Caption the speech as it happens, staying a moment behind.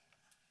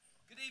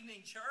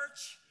evening,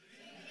 church.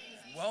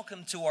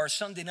 Welcome to our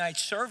Sunday night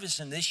service,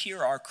 and this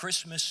year our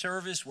Christmas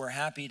service. We're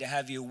happy to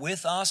have you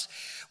with us.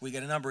 We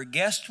got a number of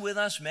guests with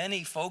us,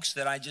 many folks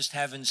that I just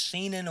haven't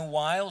seen in a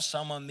while,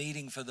 some I'm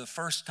meeting for the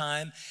first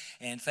time,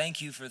 and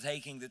thank you for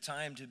taking the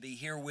time to be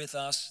here with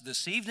us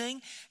this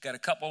evening. Got a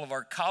couple of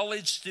our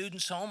college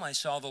students home. I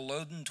saw the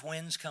Loden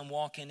twins come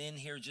walking in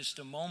here just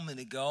a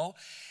moment ago,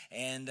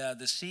 and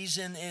the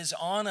season is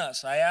on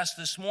us. I asked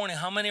this morning,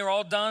 how many are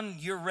all done?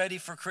 You're ready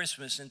for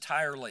Christmas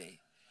entirely.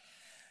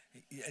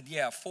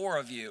 Yeah, 4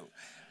 of you.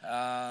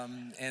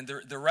 And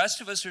the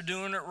rest of us are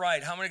doing it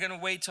right. How many are going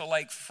to wait till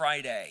like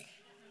Friday?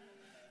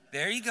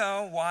 There you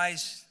go,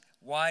 wise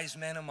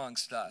men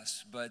amongst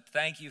us. But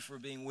thank you for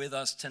being with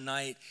us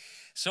tonight.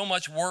 So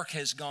much work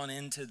has gone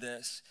into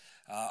this.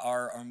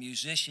 Our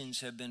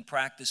musicians have been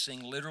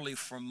practicing literally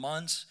for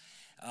months.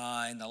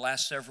 In the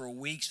last several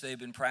weeks, they've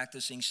been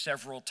practicing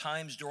several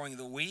times during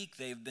the week.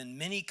 They've been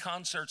mini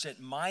concerts at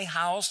my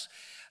house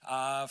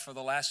for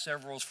the last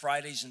several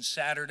Fridays and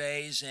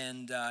Saturdays,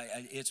 and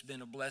it's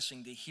been a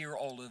blessing to hear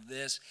all of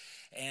this.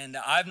 And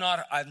I've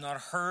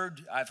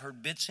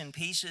heard bits and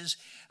pieces.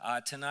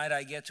 Tonight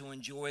I get to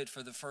enjoy it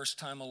for the first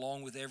time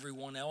along with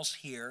everyone else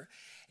here,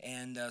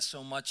 and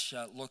so much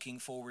looking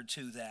forward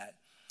to that.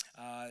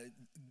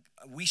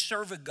 We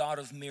serve a God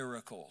of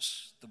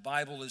miracles. The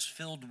Bible is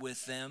filled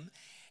with them,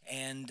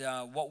 and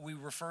what we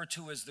refer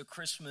to as the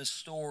Christmas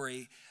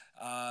story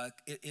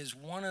is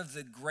one of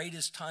the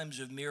greatest times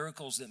of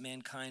miracles that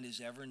mankind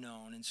has ever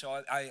known. And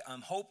so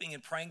I'm hoping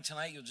and praying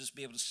tonight you'll just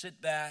be able to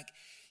sit back,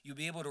 you'll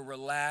be able to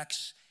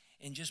relax,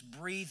 and just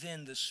breathe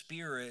in the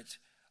spirit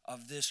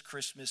of this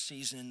Christmas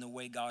season in the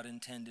way God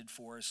intended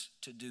for us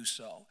to do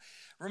so.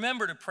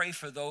 Remember to pray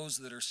for those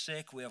that are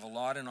sick. We have a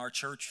lot in our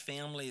church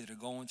family that are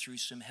going through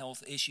some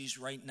health issues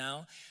right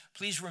now.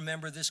 Please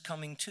remember this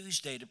coming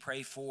Tuesday to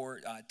pray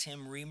for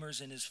Tim Reimers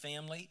and his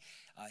family.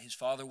 His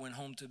father went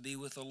home to be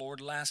with the Lord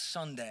last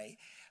Sunday.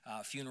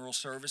 Funeral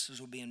services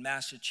will be in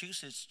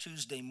Massachusetts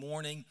Tuesday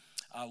morning.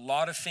 A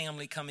lot of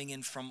family coming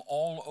in from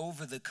all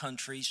over the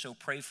country, so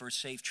pray for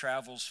safe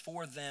travels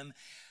for them.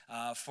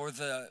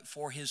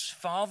 For his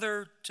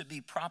father to be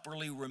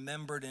properly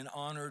remembered and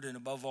honored, and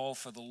above all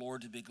for the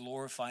Lord to be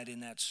glorified in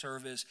that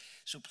service.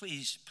 So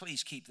please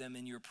keep them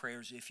in your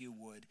prayers if you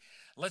would.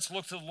 Let's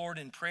look to the Lord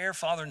in prayer.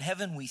 Father in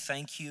heaven, we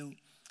thank you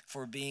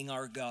for being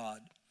our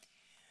God.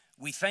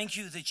 We thank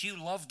you that you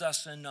loved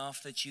us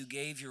enough that you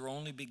gave your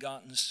only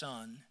begotten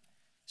Son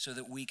so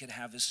that we could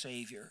have a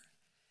Savior.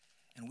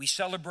 And we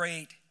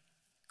celebrate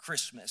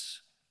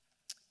Christmas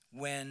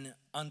when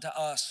unto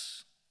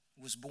us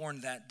was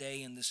born that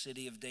day in the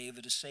city of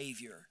David a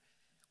Savior,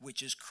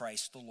 which is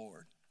Christ the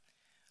Lord.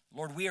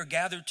 Lord, we are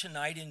gathered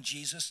tonight in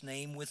Jesus'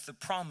 name with the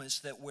promise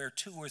that where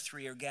 2 or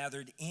 3 are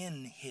gathered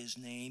in his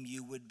name,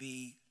 you would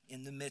be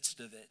in the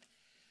midst of it.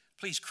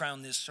 Please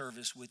crown this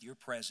service with your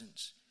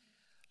presence.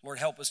 Lord,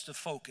 help us to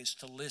focus,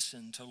 to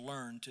listen, to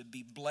learn, to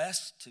be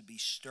blessed, to be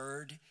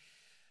stirred.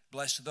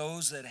 Bless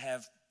those that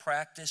have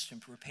practiced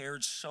and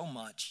prepared so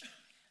much.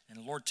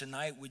 And Lord,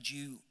 tonight, would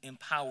you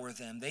empower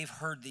them? They've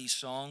heard these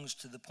songs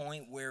to the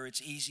point where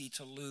it's easy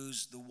to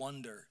lose the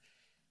wonder.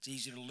 It's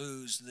easy to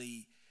lose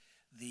the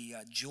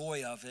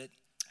joy of it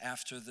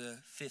after the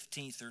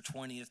 15th or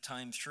 20th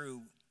time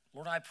through.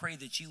 Lord, I pray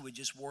that you would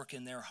just work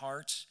in their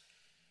hearts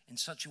in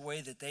such a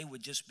way that they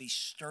would just be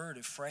stirred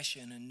afresh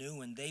and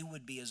anew, and they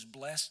would be as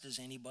blessed as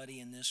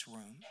anybody in this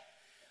room.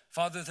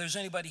 Father, if there's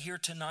anybody here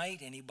tonight,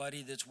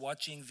 anybody that's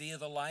watching via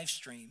the live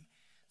stream,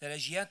 that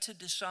has yet to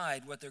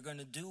decide what they're going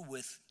to do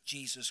with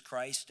Jesus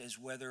Christ as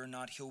whether or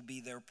not he'll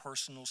be their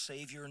personal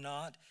Savior or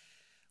not,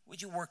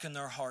 would you work in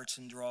their hearts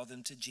and draw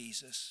them to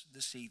Jesus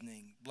this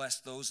evening? Bless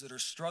those that are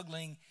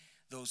struggling,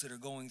 those that are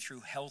going through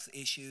health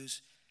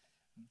issues.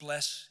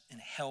 Bless and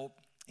help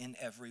in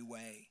every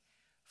way.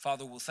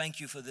 Father, we'll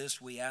thank you for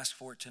this. We ask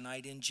for it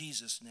tonight in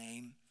Jesus'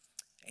 name.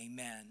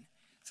 Amen.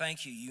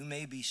 Thank you. You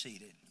may be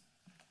seated.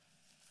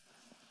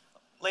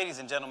 Ladies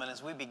and gentlemen,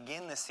 as we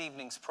begin this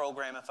evening's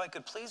program, if I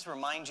could please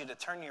remind you to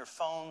turn your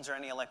phones or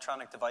any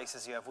electronic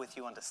devices you have with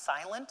you onto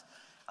silent.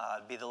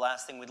 It'd be the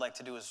last thing we'd like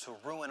to do is to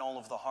ruin all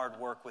of the hard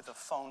work with a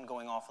phone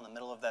going off in the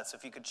middle of that. So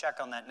if you could check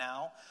on that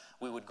now,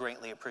 we would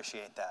greatly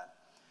appreciate that.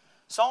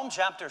 Psalm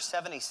chapter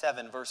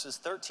 77, verses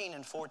 13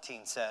 and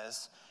 14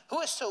 says,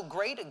 "Who is so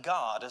great a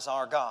God as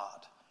our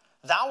God?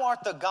 Thou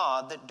art the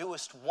God that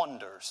doest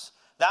wonders.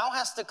 Thou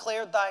hast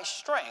declared thy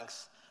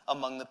strength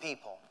among the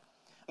people."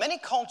 Many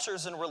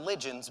cultures and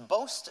religions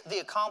boast the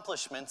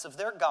accomplishments of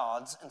their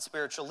gods and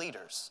spiritual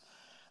leaders.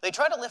 They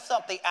try to lift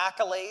up the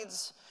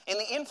accolades and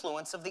the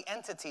influence of the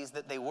entities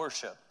that they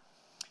worship.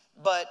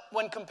 But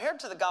when compared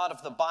to the God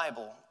of the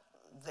Bible,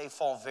 they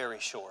fall very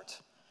short.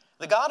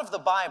 The God of the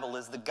Bible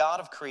is the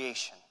God of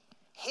creation.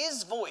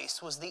 His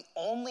voice was the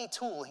only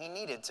tool he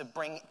needed to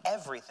bring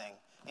everything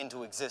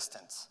into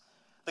existence.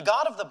 The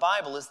God of the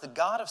Bible is the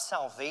God of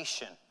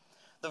salvation.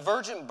 The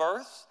virgin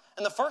birth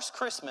and the first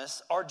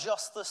Christmas are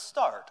just the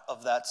start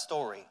of that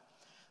story.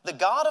 The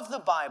God of the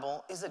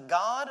Bible is a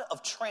God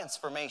of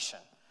transformation.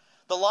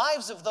 The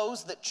lives of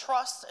those that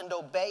trust and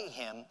obey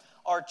him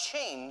are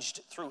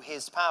changed through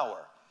his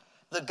power.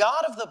 The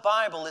God of the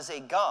Bible is a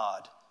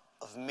God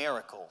of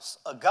miracles,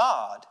 a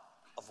God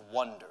of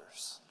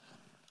wonders.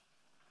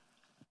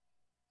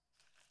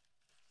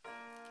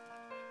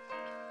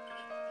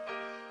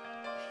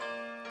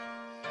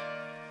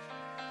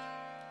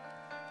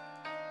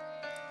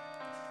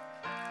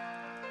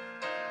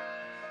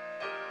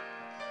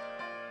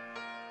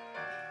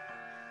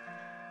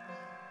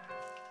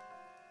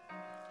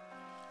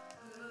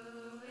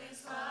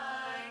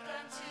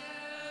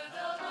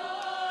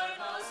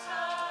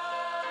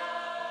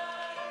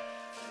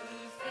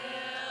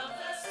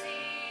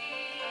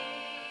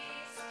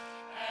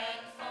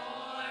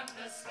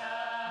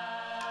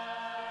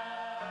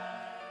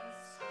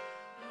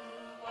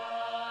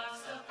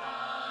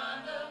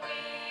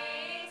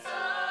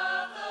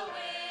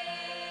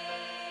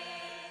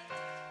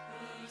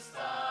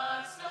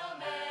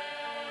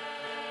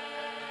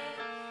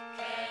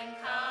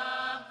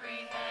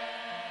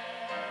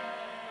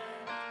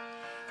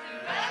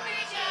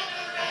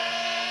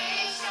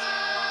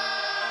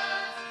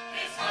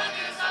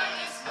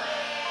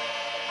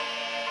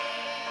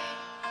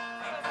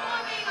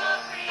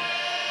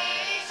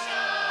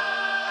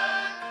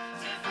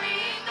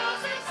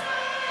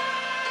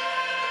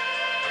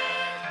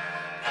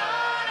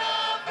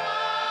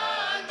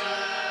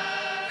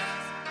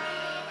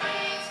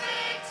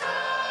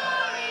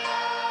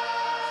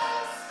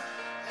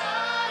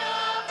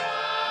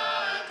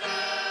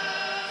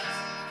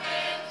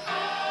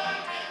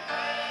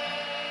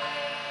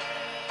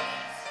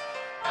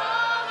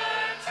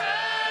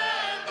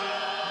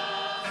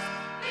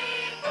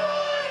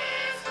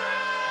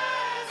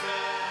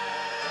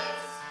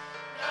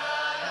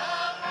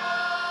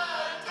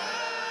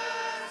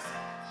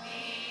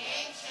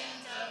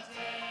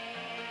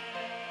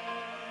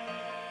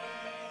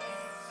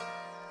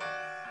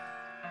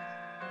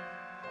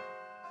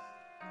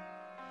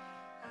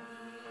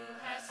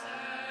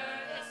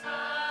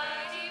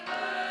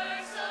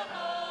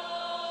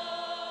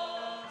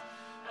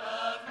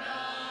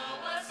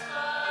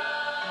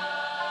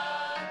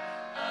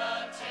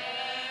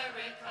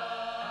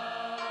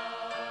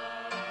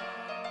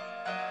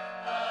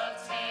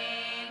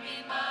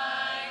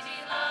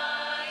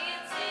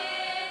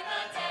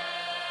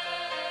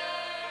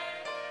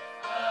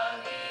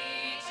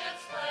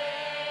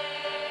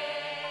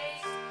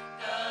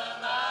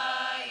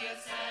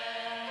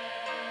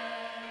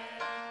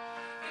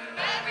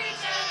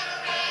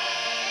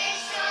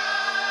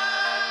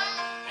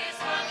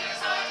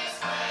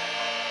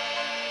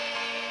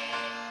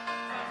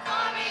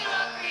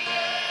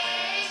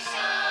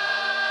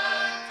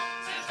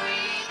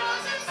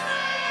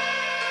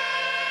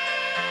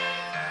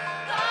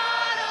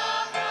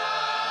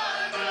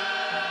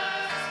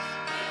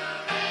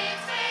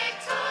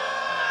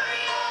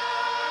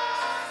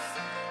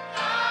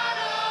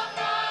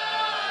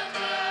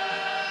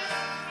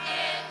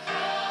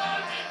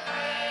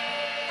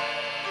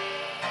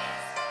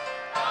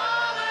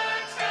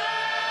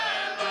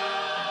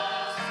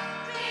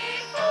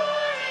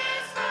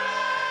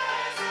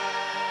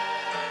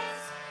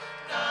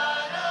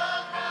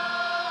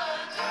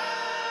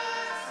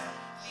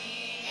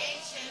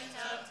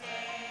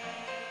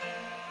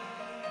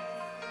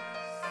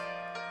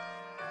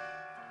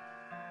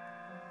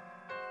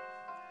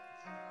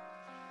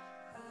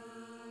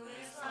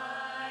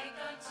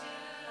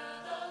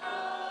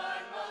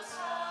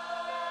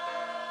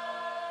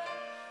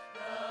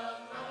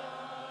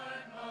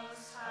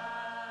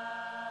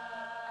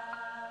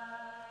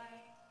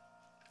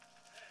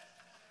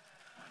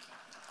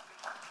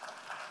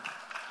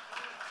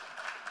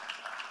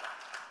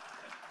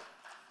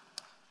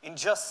 In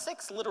just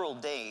 6 literal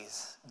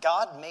days,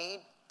 God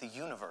made the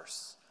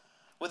universe.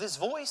 With his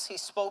voice, he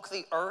spoke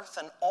the earth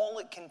and all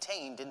it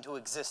contained into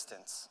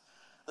existence.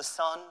 The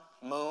sun,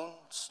 moon,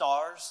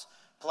 stars,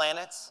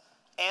 planets,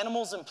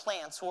 animals, and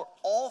plants were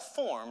all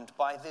formed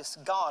by this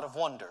God of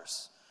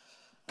wonders.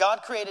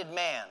 God created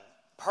man,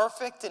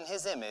 perfect in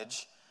his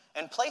image,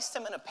 and placed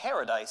him in a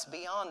paradise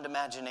beyond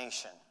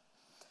imagination.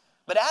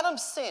 But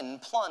Adam's sin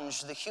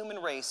plunged the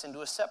human race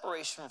into a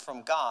separation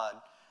from God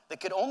that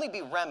could only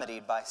be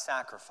remedied by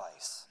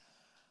sacrifice.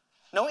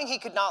 Knowing he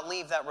could not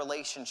leave that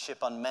relationship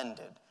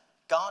unmended,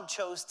 God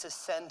chose to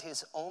send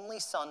his only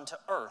son to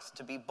earth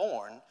to be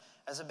born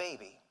as a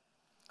baby.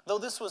 Though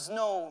this was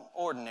no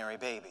ordinary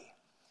baby,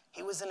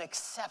 he was an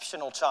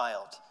exceptional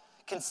child,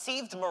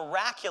 conceived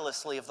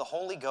miraculously of the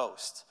Holy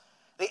Ghost.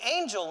 The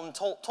angel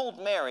told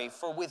Mary,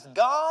 "For with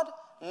God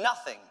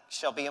nothing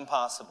shall be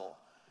impossible."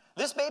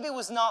 This baby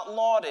was not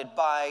lauded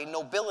by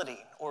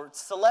nobility or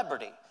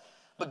celebrity,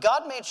 but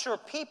God made sure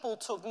people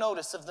took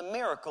notice of the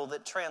miracle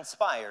that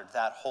transpired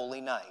that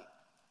holy night.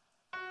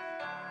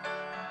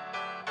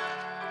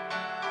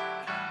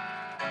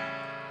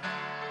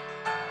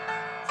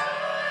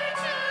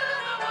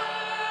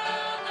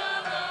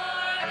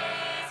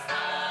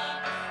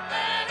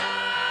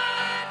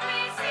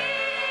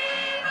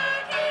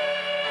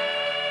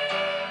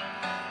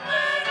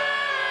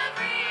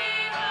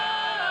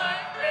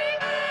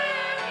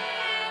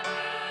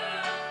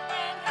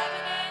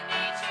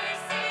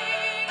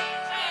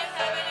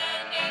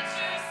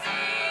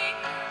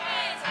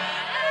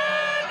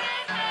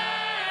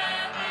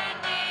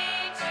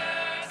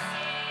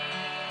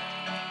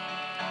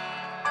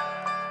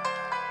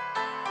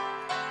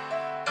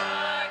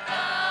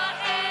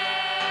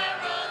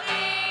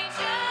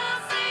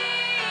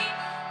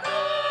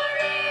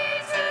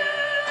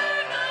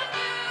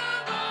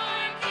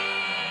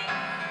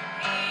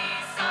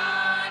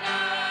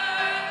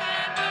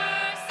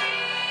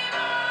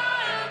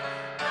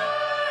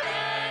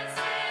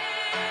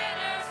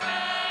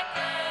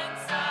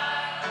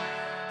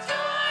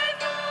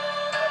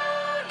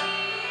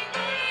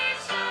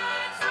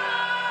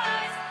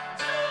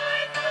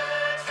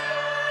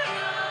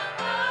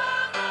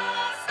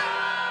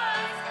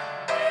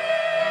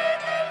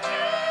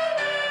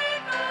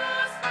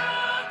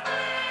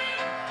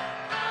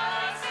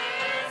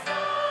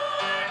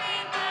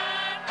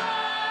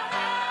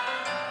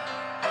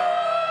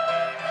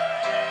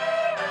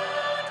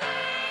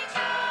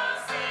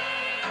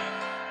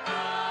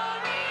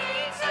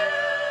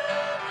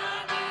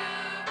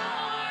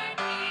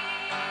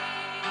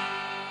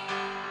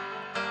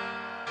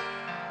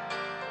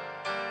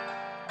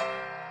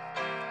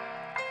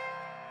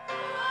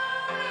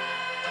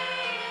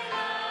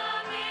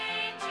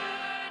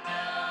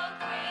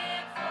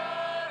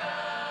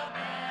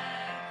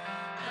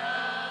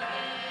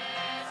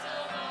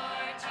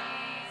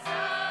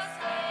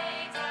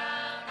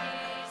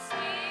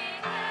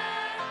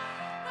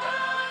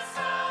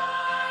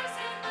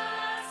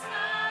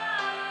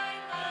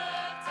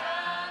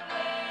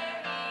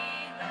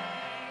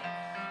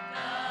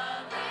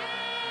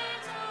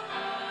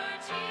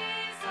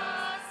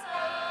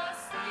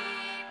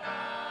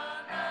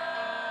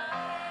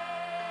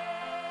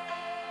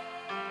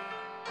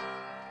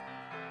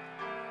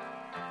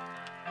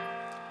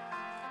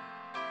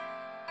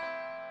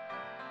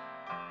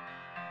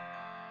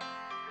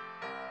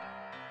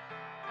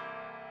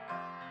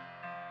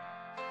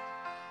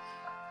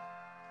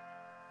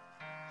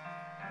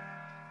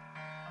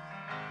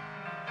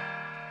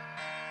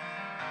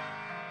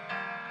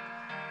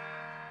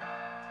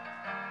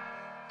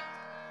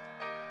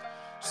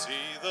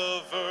 See,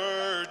 the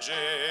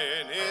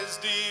virgin is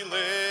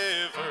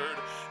delivered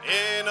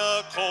in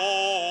a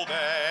cold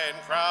and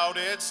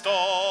crowded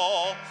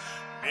stall.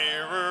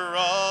 Mirror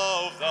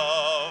of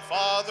the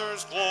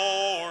Father's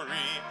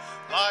glory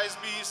lies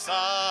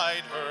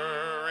beside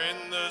her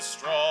in the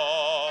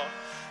straw.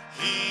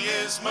 He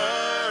is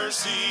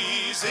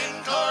mercy's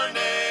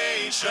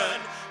incarnation.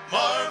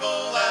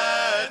 Marvel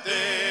at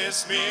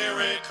this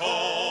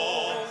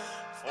miracle.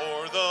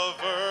 For the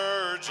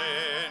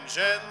Virgin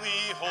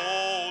gently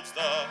holds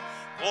the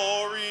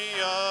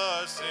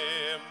glorious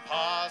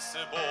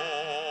impossible.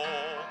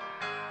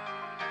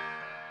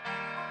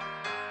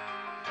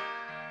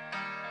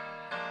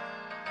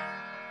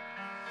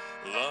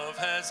 Love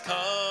has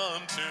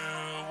come to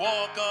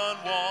walk on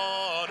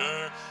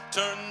water,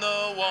 turn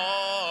the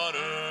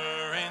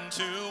water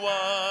into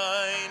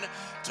wine,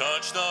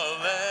 touch the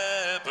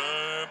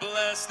leper,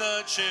 bless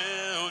the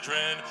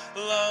children,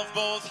 love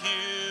both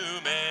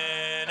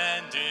human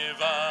and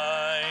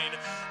divine.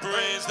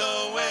 Praise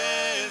the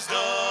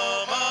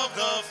wisdom of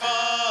the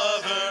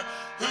Father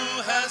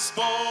who has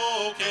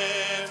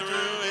spoken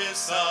through his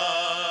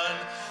Son.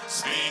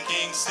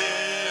 Speaking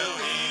still,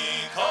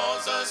 he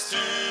calls us to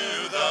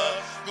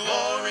the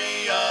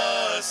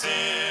glorious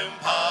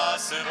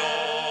impossible.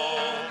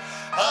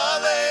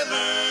 Hallelujah,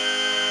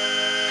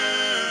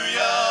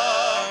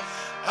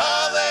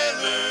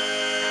 hallelujah,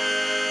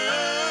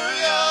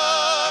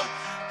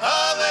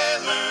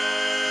 hallelujah,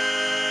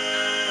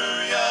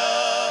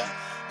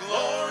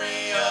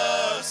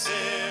 glorious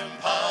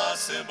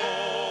impossible.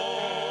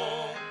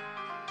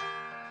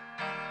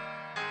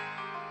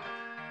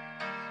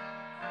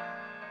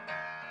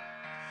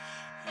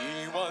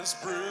 He was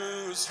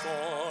bruised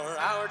for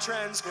our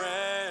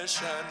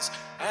transgressions,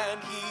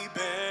 and he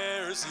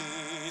bears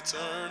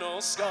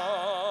eternal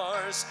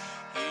scars.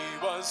 He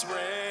was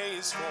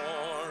raised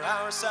for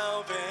our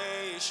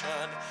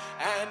salvation,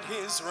 and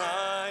his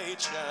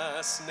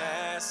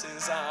righteousness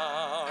is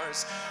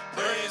ours.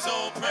 Praise,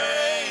 oh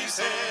praise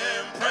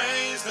him,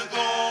 praise the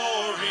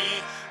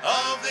glory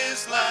of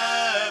this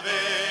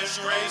lavish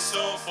grace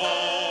so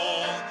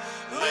full.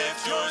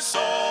 Lift your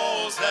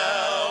souls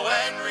now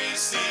and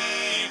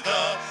receive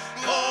the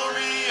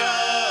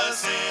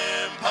glorious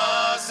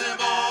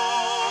impossible.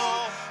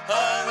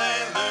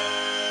 Hallelujah,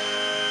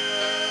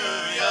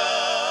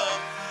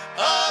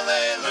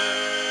 hallelujah,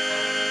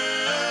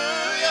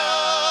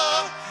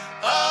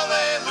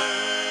 hallelujah,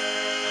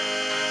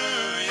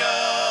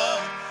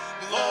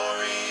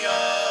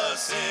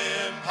 glorious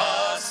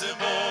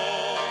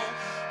impossible.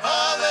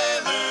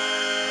 Hallelujah,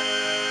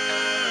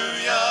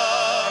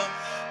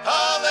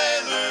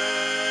 hallelujah,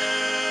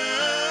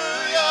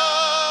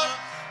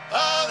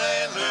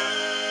 hallelujah,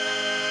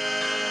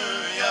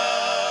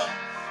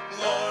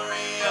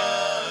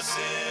 glorious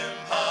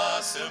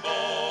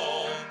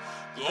impossible,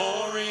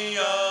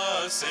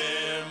 glorious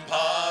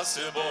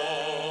impossible.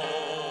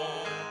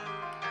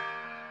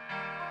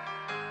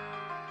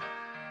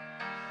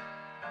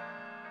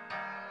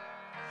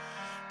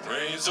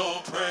 Praise,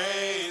 oh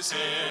praise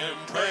him,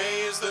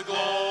 praise the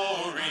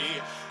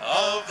glory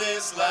of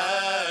this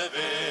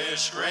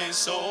lavish grace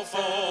so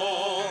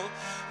full.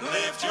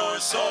 Lift your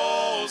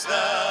souls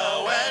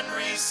now and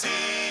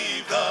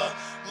receive the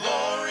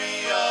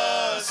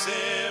glorious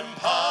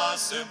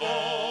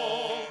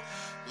impossible,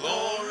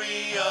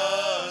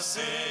 glorious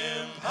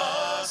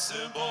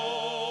impossible.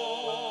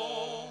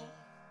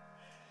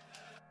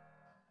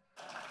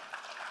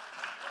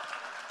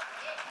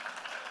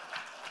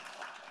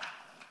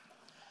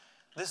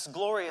 This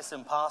glorious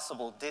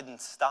impossible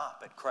didn't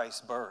stop at Christ's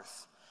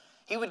birth.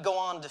 He would go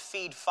on to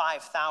feed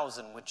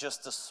 5,000 with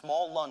just a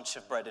small lunch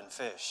of bread and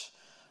fish,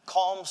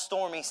 calm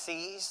stormy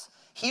seas,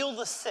 heal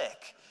the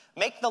sick,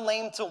 make the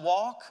lame to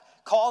walk,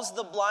 cause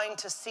the blind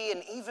to see,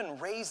 and even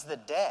raise the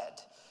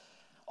dead.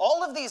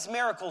 All of these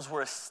miracles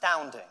were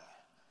astounding,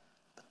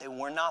 but they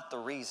were not the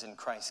reason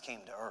Christ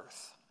came to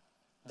earth.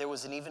 There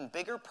was an even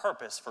bigger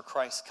purpose for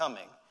Christ's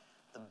coming,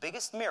 the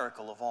biggest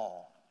miracle of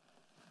all.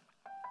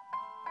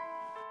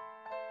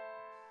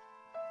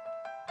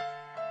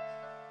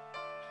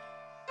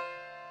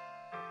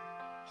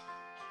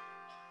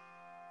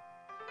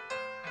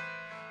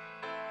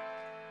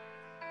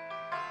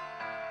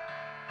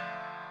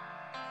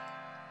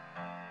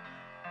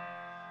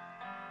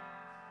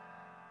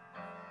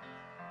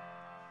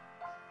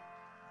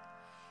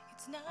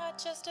 It's not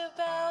just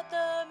about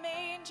the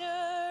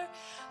manger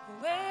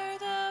where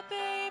the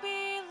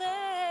baby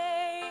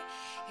lay.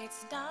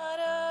 It's not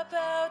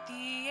about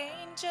the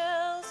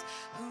angels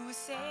who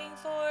sang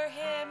for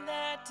him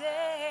that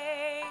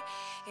day.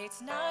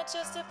 It's not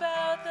just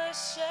about the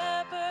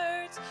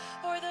shepherds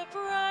or the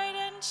bright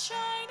and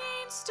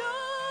shining star.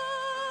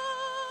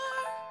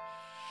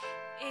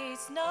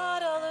 It's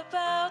not all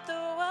about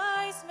the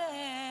wise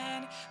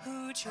men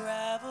who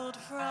traveled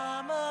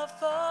from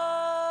afar.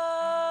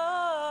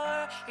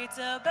 It's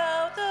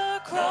about the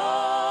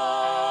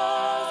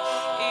cross.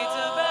 It's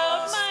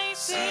about my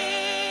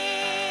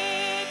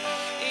sin.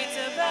 It's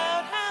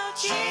about how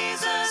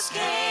Jesus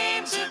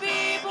came to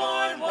be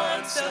born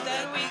once so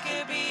that we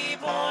could be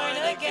born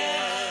again.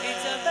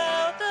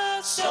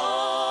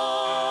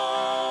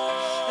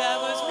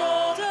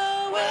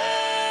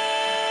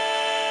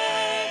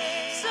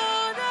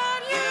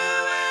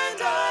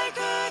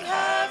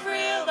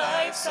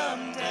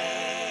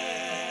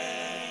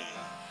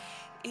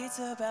 It's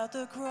about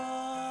the cross.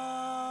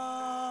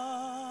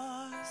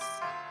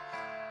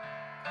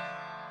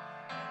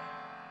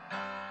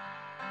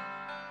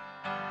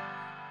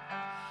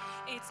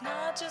 It's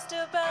not just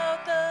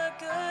about the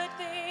good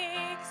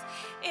things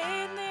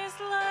in this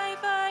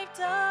life I've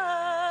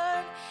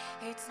done.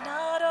 It's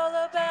not all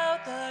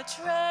about the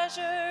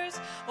treasures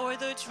or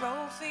the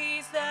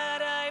trophies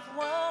that I've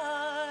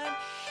won.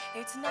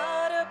 It's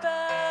not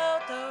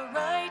about the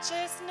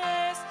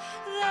righteousness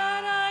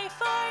that I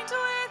find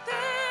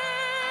within.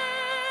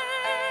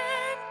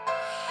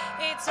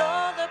 It's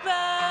all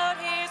about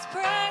His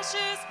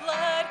precious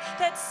blood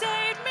that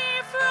saved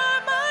me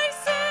from my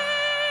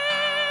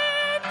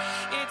sin.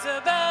 It's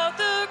about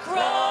the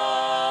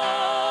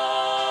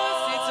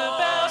cross. It's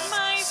about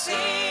my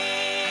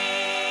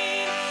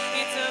sin.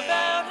 It's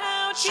about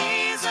how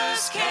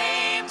Jesus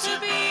came to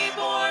be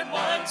born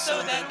once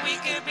so that we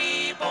could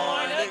be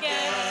born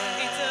again.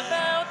 It's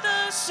about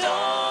the stone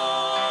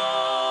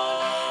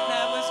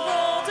that was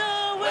rolled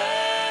away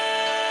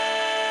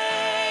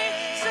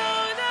so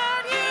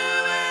that you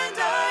and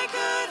I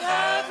could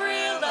have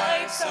real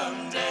life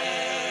someday.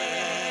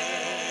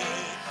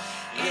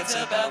 It's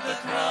about the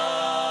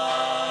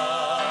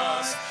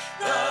cross.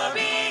 The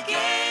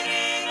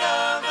beginning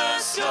of the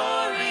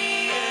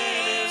story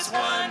is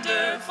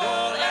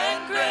wonderful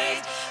and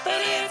great, but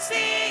it's the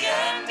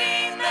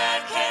ending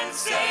that can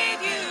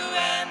save you,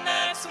 and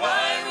that's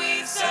why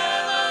we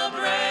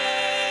celebrate.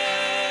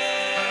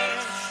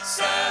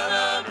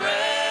 Celebrate.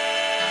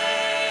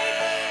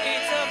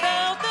 It's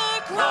about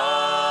the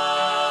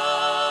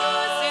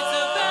cross. It's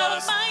about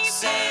my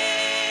sin.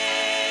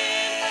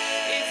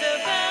 It's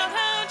about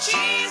how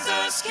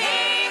Jesus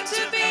came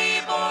to be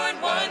born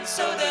once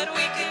so that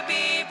we could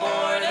be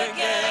born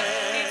again.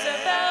 It's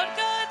about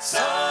God's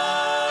Son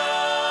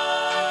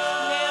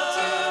nailed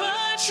to a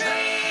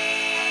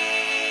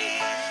tree.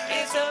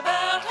 It's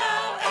about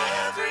how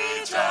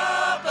every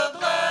drop of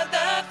blood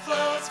that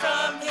flows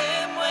from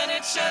Him when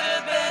it should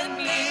have been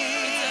me.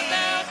 It's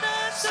about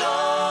the stone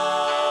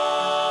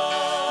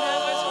that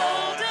was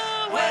rolled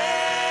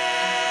away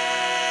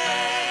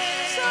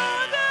so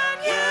that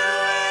you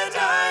and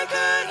I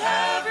could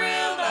have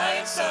real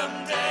life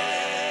someday.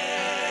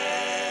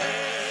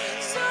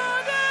 So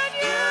that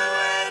you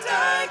and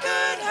I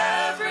could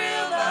have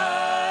real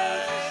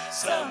life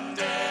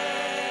someday.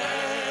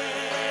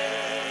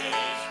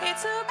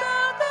 It's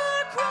about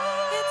the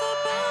cross. It's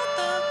about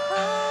the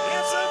cross.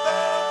 It's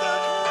about the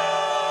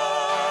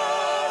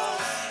cross.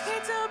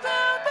 It's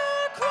about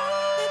the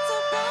cross. It's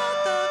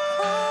about the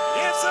cross.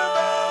 It's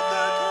about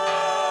the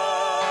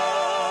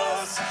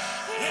cross.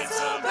 It's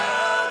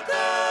about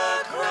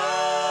the cross.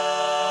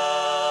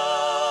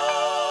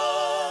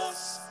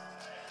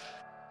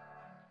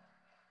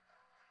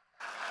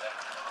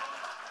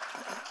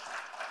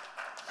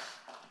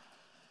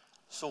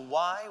 So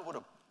why would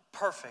a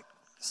perfect,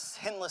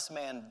 sinless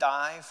man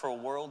die for a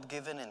world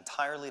given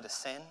entirely to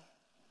sin?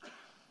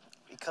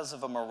 Because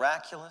of a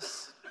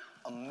miraculous,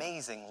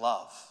 amazing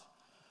love.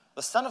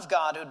 The Son of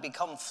God who had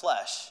become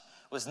flesh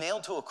was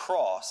nailed to a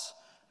cross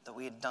that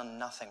we had done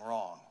nothing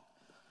wrong.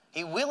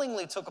 He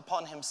willingly took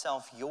upon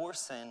himself your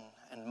sin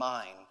and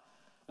mine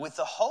with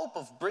the hope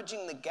of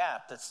bridging the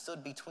gap that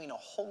stood between a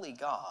holy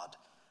God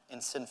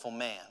and sinful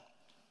man.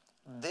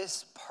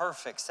 This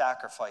perfect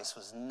sacrifice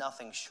was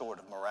nothing short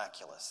of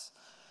miraculous.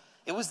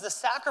 It was the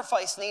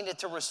sacrifice needed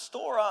to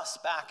restore us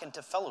back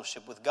into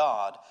fellowship with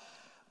God,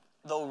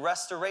 though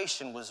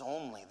restoration was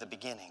only the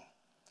beginning.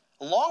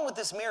 Along with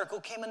this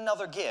miracle came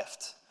another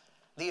gift,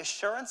 the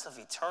assurance of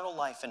eternal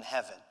life in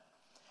heaven.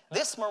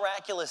 This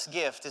miraculous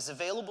gift is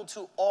available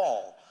to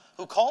all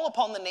who call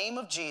upon the name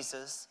of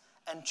Jesus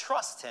and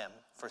trust Him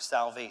for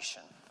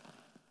salvation.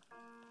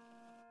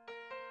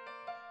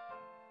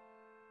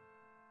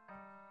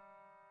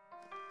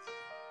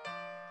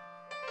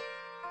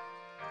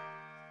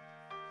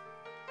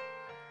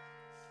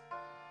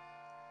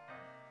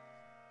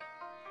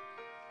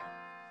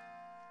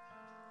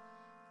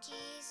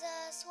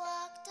 Jesus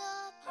walked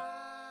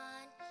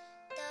upon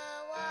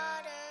the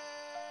water.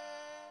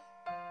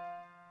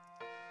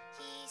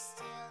 He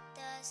stilled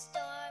the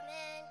storm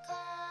and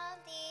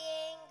calmed the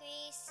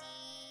angry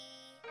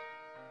sea.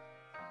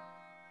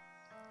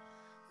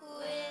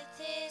 With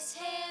His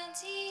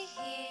hands He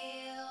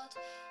healed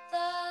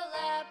the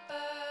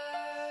leper.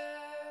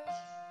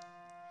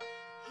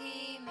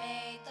 He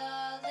made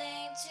the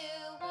lame to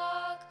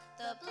walk,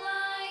 the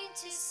blind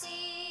to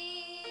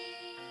see.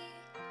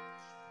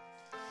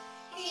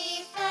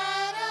 He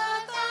fed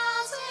 1,000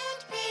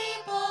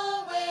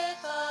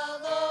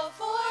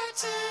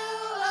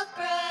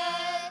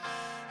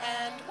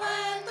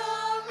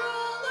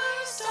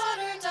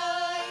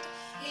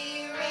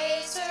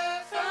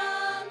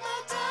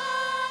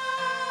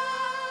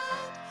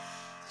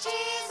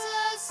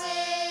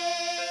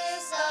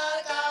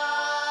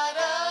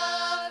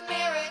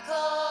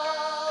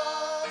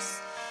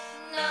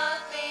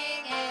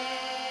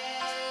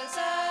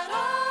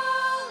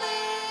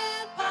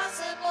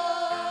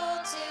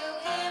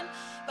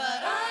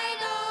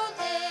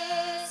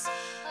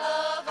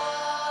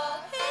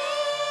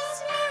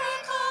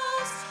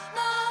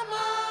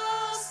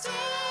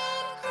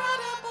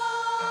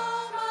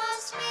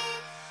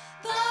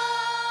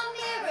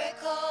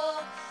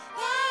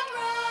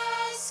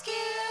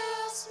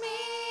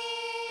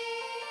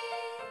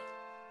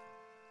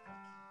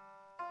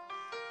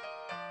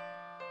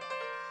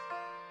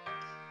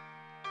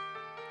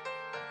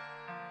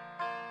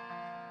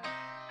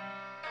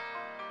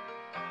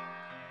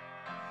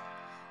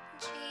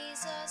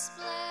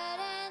 bled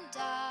and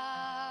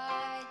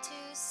died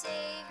to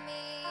save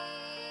me,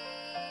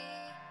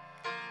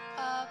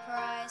 a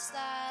price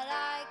that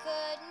I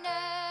could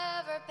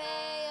never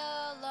pay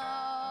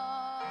alone.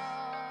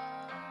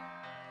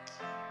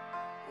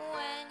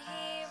 When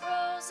he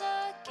rose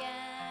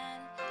again,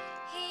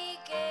 he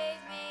gave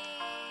me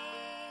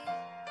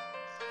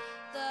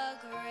the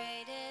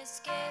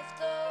greatest gift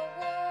the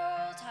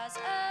world has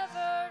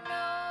ever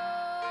known.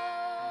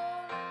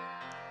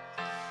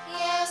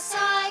 Yes,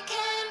 I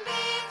can be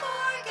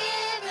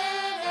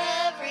forgiven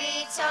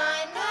every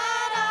time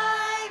that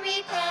I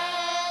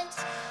repent,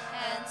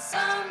 and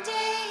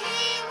someday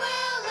he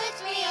will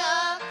lift me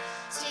up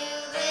to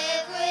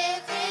live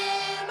with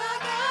him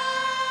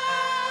again.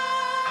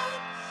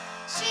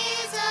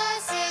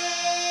 Jesus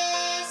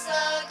is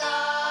the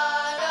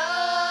God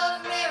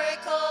of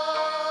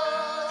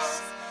miracles.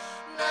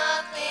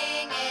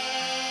 Nothing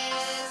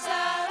is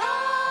at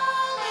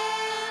all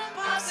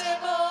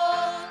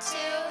impossible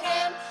to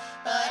him,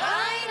 but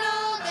I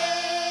know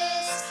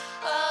this,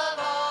 of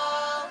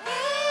all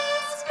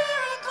his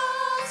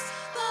miracles,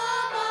 the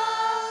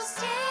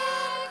most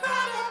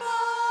incredible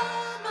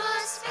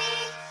must be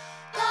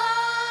the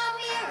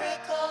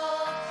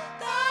miracle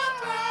that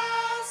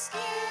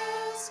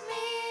rescues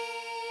me.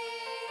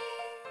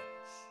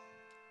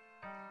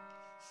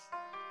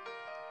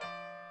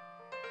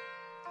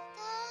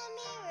 The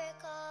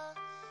miracle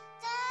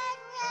that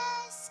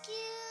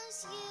rescues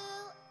you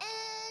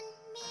and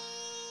me.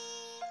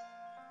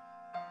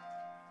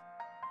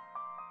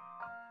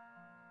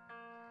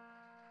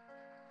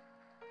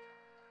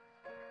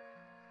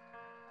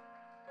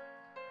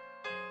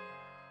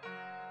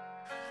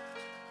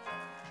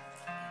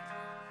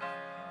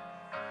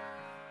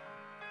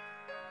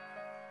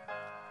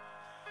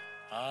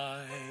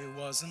 I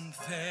wasn't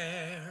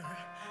there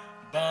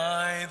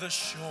by the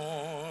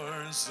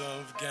shores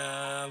of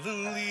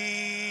Galilee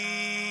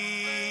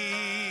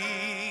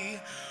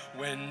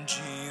when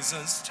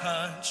Jesus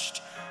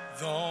touched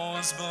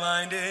those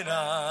blinded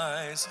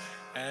eyes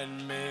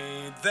and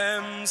made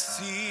them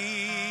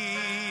see.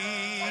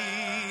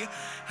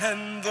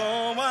 And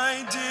though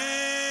I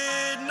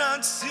did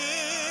not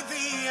see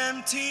the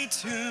empty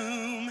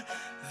tomb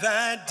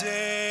that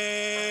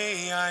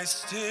day, I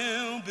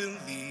still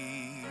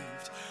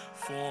believed,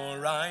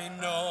 for I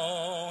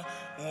know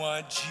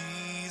what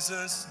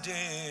Jesus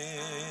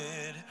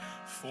did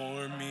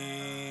for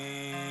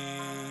me.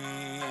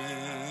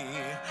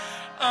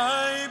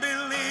 I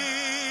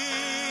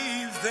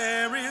believe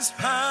there is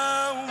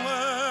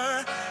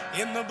power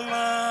in the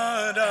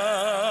blood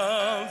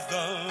of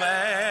the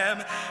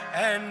Lamb,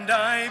 and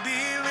I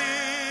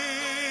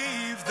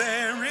believe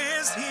there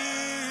is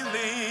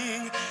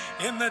healing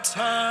in the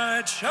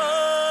touch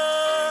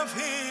of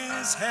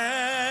his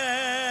hand.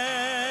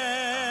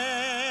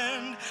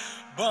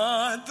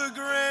 But the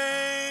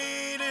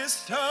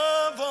greatest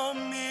of all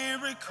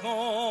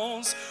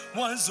miracles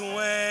was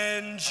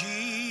when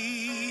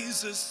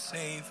Jesus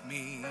saved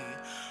me,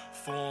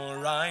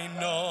 for I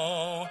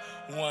know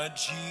what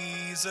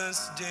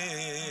Jesus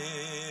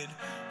did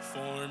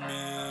for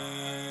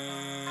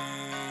me.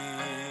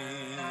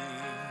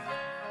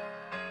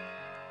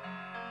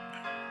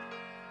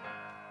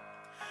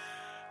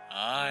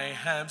 I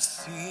have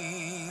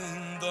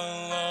seen the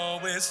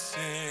lowest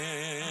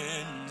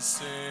sin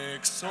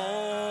sick soul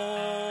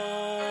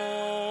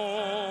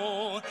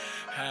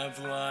have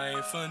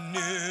life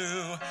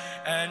anew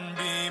and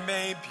be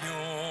made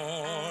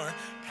pure,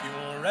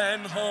 pure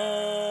and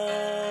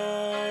whole.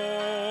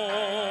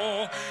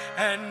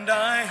 And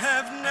I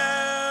have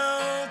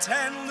knelt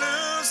and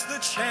loosed the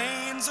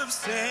chains of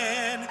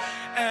sin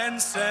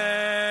and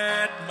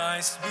set my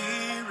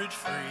spirit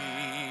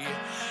free.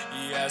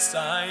 Yes,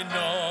 I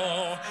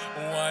know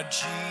what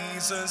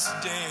Jesus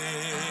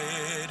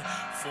did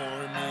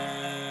for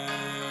me.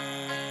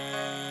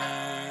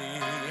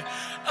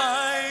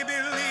 I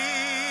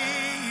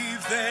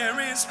believe there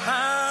is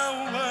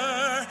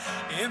power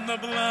in the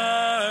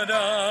blood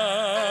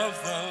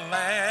of the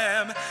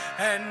Lamb,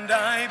 and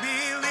I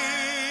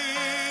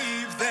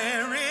believe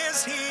there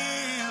is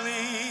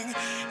healing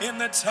in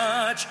the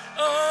touch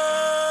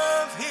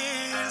of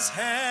his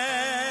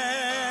hand.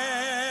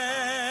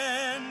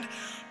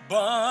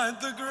 But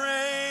the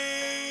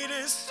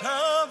greatest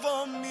of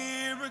all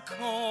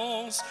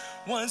miracles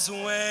was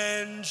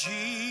when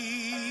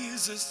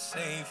Jesus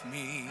saved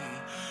me,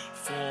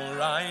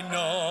 for I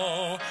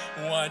know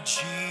what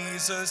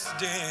Jesus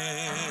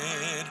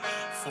did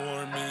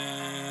for me.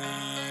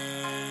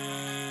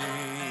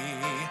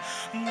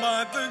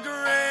 But the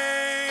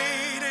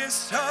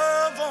greatest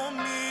of all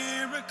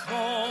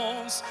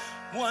miracles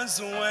was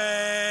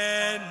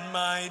when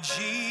my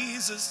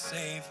Jesus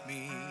saved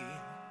me,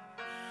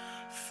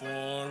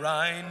 for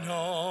I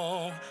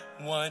know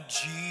what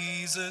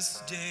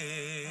Jesus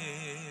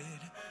did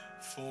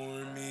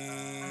for me.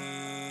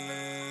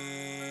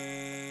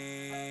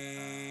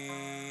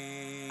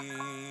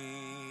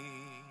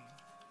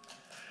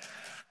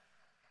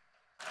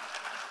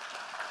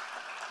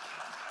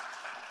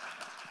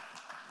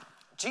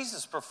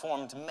 Jesus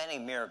performed many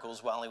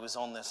miracles while he was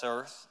on this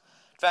earth.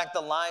 In fact,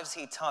 the lives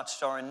he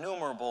touched are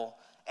innumerable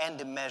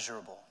and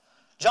immeasurable.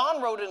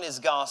 John wrote in his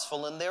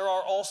gospel, and there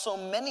are also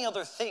many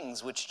other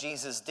things which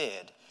Jesus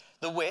did,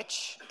 the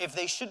which, if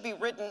they should be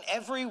written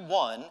every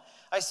one,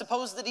 I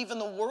suppose that even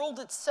the world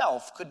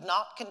itself could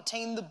not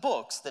contain the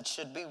books that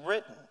should be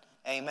written.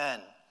 Amen.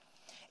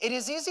 It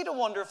is easy to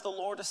wonder if the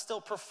Lord is still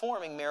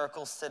performing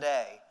miracles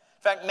today.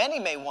 In fact, many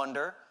may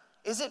wonder,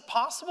 is it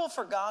possible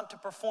for God to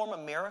perform a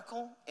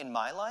miracle in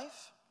my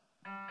life?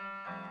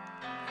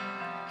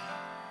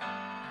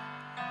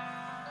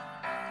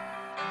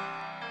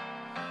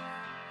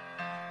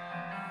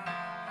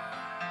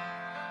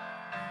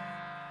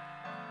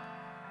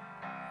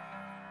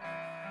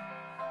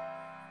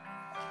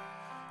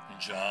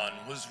 John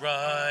was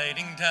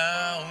writing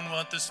down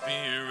what the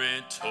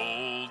Spirit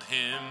told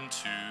him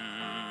to,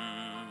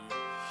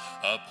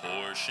 a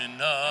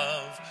portion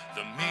of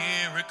the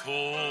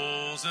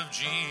miracles of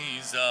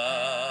Jesus.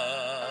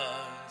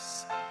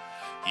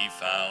 He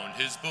found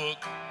his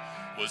book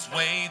was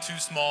way too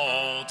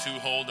small to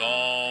hold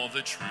all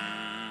the truths.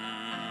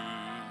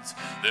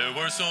 There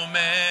were so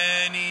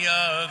many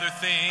other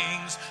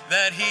things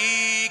that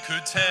he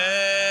could tell,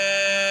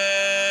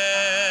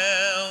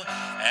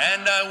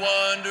 and I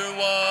wonder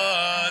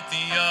what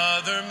the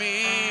other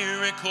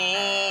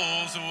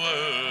miracles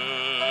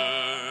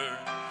were.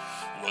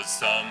 Was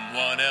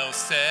someone else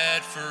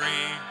set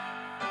free?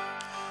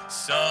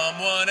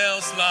 Someone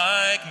else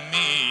like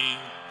me?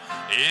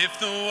 If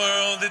the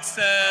world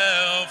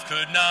itself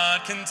could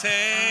not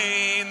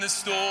contain the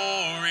stories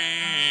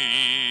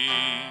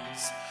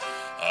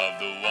of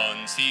the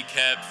ones he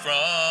kept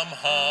from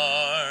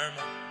harm,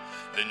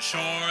 then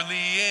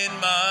surely in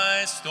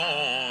my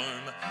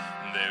storm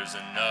there's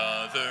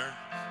another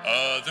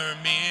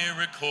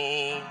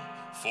miracle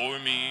for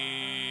me.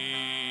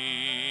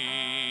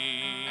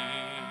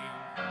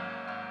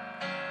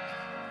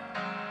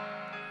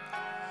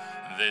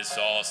 This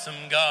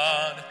awesome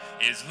God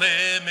is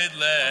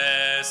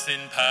limitless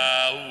in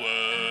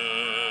power.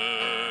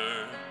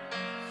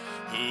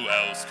 Who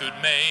else could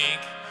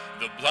make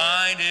the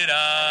blinded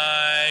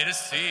eye to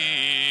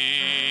see?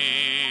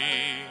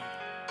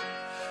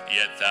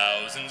 Yet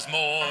thousands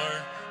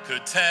more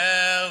could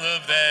tell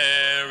of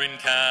their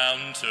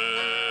encounter.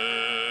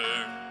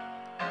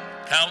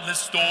 Countless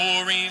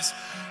stories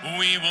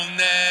we will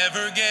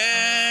never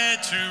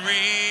get to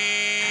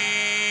read,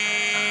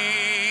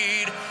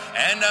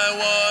 and I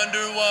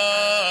wonder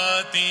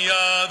what the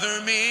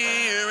other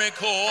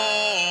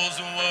miracles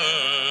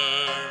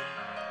were.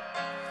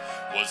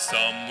 Was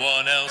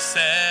someone else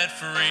set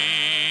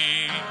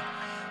free?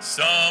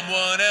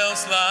 Someone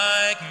else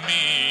like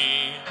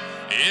me?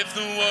 If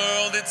the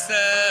world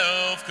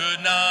itself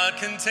could not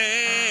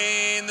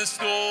contain the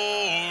stories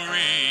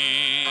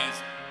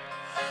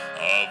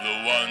of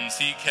the ones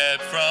he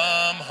kept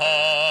from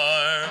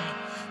harm,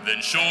 then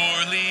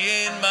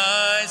surely in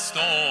my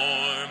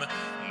storm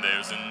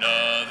there's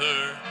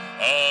another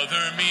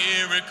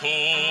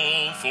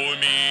miracle for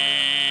me.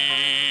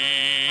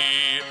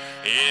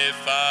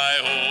 If I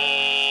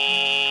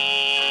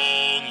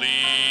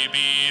only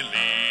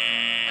believe,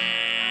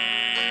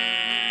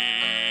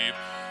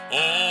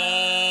 only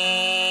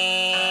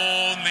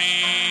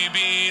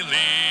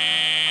believe,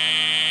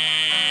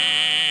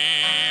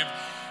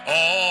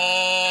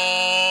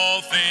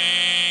 all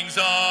things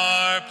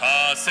are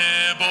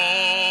possible.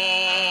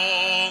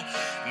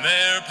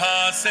 They're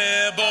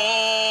possible.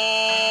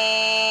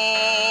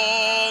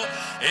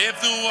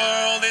 If the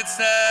world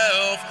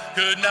itself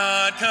could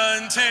not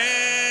contain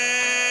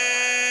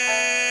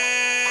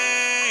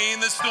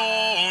the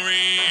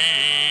stories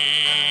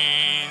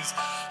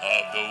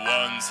of the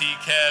ones he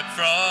kept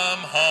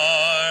from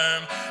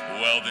harm,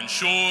 well then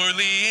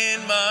surely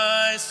in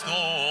my storm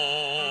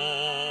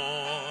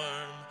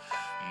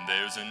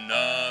there's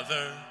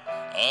another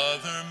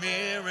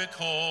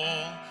miracle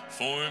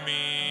for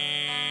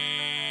me.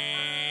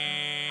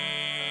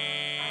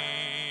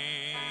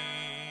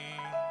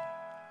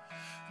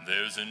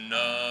 There's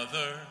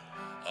another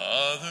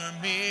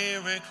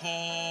miracle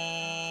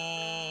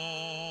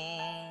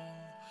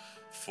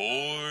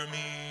for me.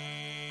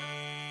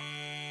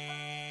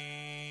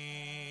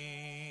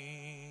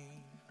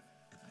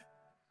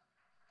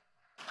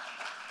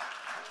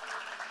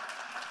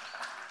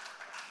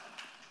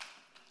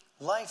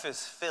 Life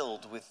is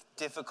filled with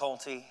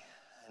difficulty,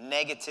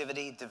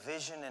 negativity,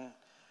 division, and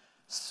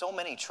so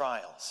many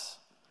trials.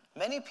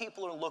 Many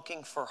people are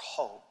looking for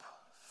hope,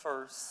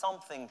 for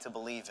something to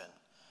believe in.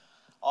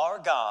 Our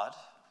God,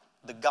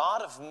 the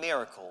God of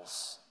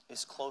miracles,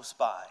 is close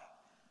by.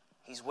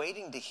 He's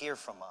waiting to hear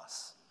from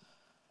us,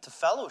 to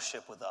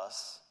fellowship with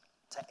us,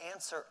 to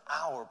answer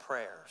our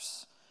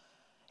prayers.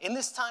 In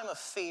this time of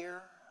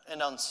fear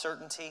and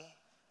uncertainty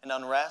and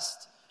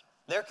unrest,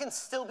 there can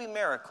still be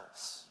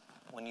miracles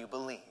when you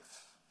believe.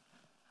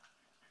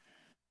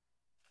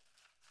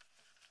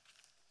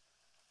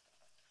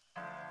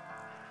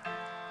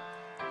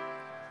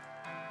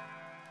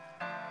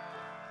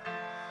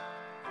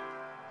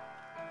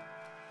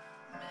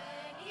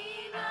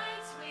 Many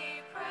nights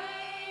we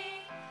prayed.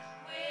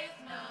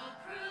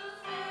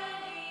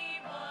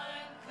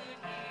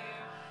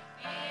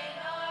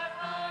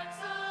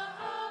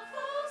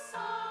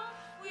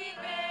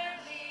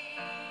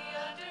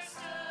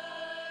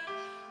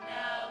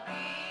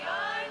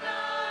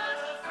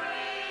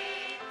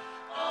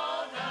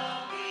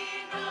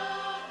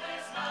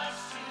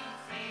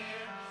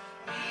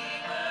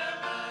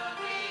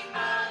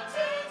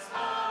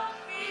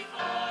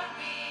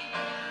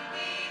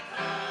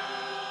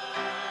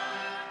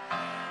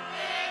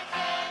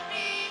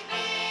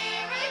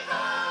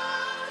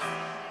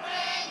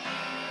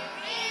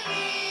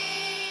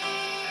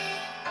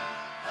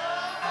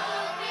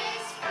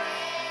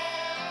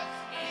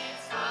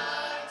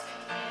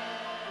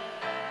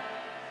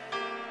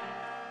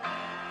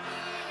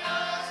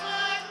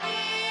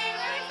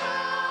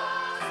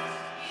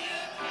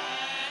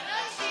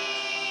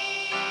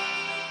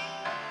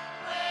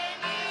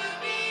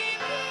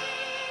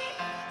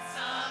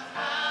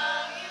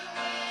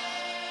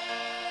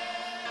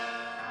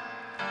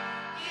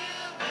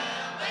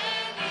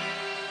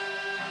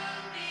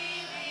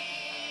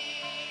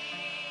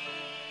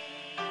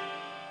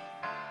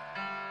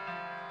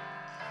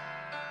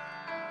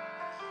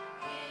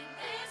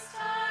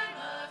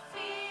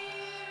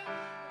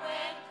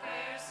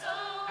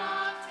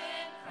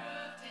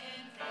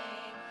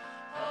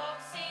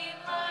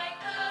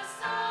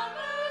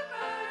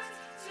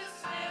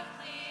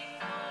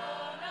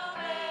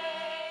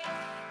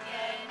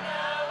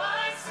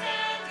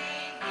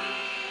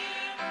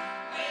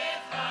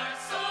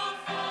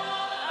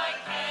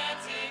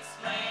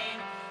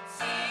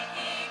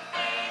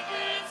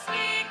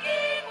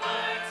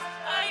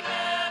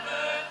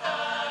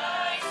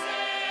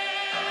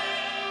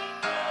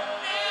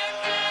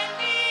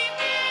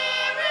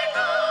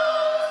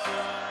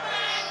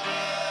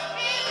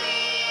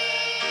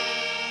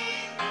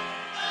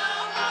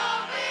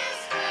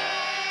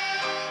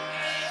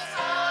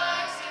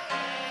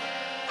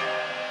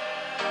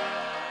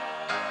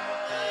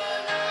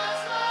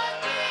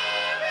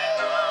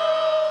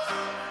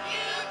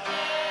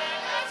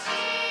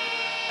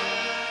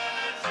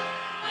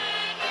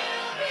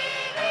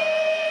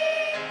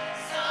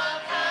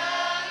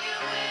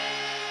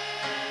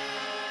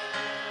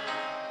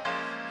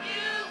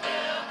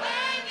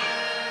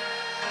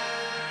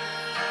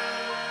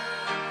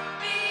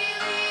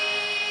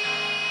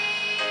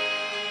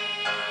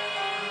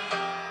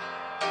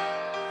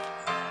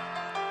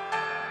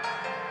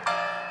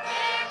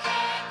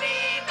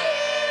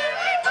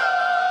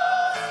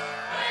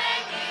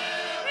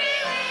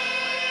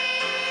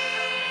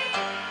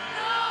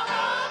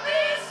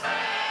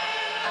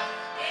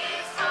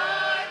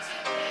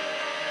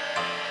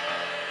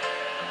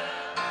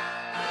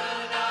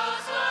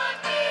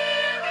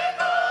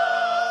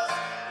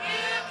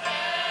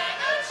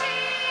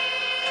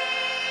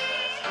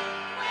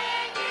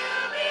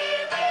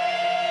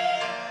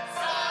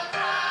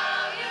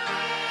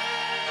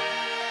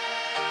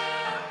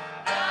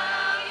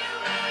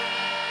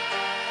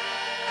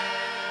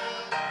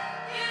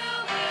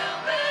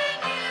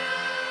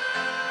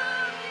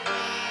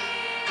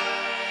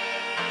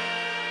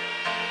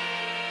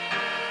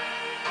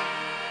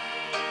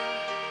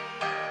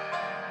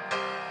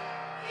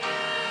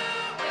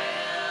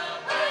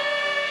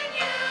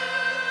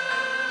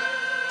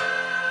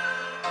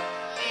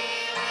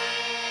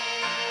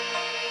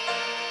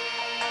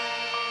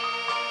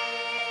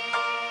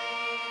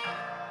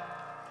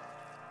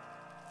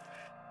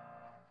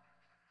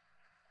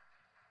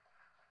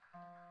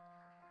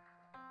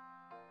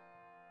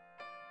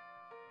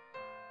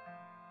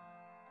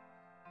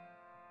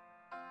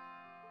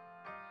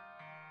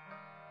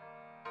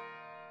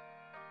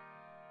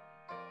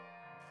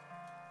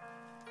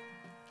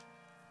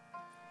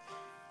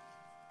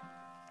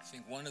 I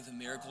think one of the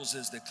miracles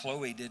is that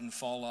Chloe didn't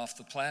fall off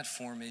the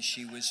platform as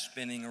she was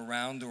spinning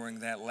around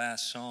during that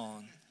last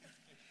song.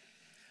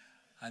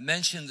 I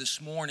mentioned this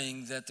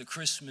morning that the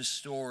Christmas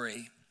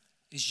story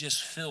is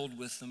just filled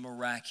with the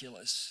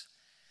miraculous.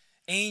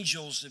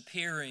 Angels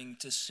appearing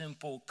to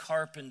simple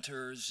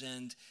carpenters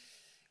and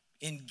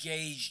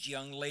engaged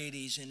young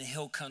ladies in the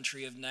hill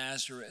country of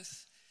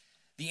Nazareth.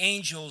 The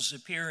angels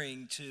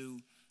appearing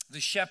to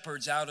the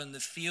shepherds out in the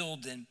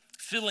field and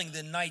filling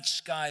the night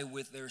sky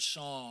with their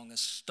song. A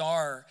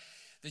star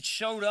that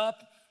showed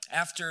up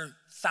after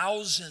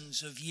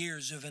thousands of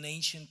years of an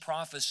ancient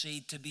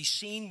prophecy to be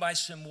seen by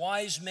some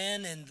wise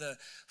men in the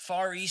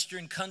far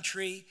eastern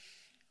country,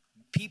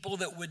 people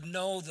that would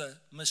know the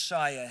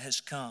Messiah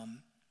has come.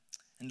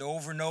 And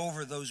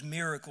over those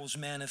miracles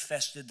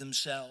manifested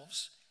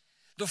themselves.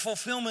 The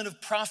fulfillment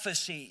of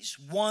prophecies,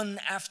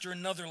 one after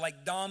another,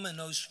 like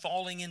dominoes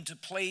falling into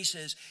place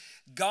as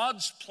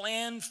God's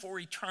plan for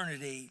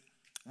eternity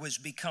was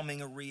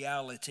becoming a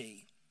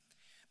reality.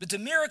 But the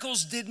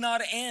miracles did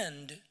not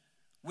end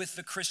with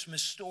the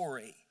Christmas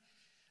story.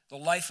 The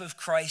life of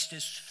Christ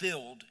is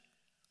filled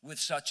with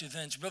such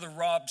events. Brother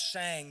Rob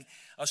sang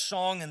a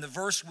song, and the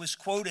verse was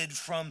quoted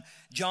from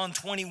John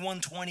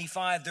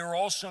 21:25. There are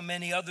also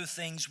many other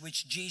things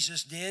which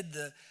Jesus did,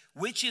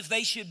 which if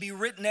they should be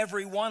written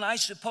every one, I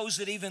suppose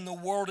that even the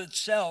world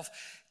itself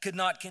could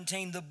not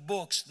contain the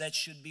books that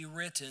should be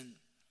written.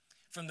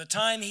 From the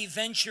time he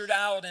ventured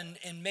out and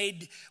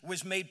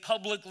was made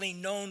publicly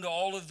known to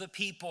all of the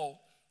people,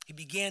 he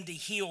began to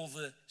heal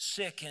the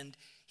sick, and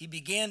he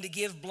began to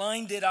give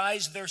blinded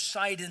eyes their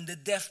sight, and the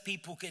deaf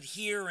people could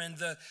hear, and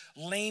the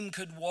lame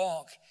could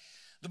walk.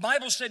 The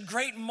Bible said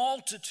great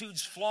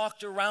multitudes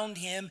flocked around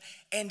him,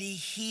 and he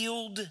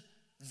healed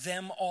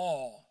them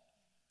all.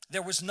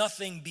 There was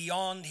nothing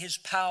beyond his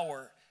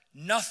power,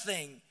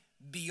 nothing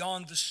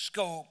beyond the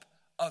scope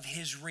of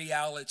his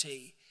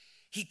reality.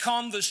 He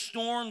calmed the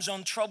storms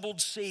on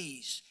troubled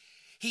seas.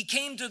 He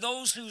came to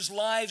those whose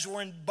lives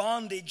were in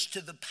bondage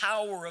to the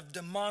power of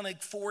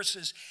demonic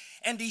forces,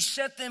 and he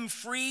set them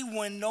free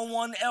when no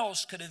one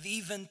else could have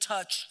even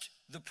touched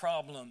the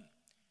problem.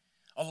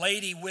 A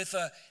lady with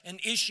an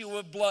issue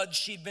of blood,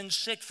 she'd been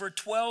sick for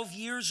 12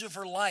 years of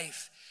her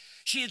life.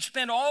 She had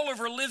spent all of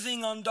her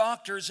living on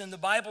doctors, and the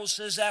Bible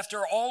says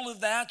after all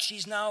of that,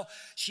 she's now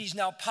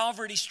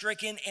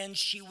poverty-stricken, and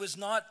she was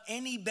not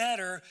any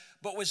better,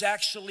 but was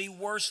actually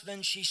worse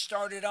than she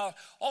started out.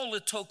 All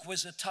it took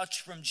was a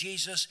touch from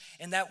Jesus,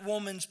 and that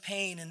woman's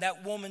pain and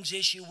that woman's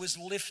issue was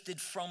lifted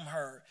from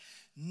her.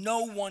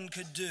 No one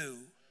could do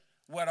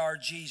what our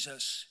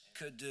Jesus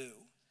could do.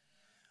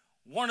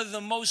 One of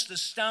the most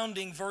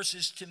astounding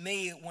verses to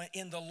me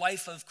in the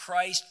life of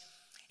Christ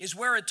is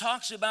where it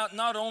talks about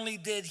not only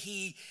did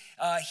he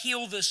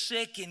heal the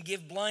sick and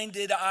give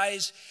blinded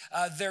eyes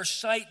their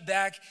sight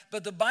back,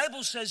 but the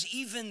Bible says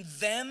even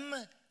them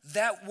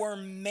that were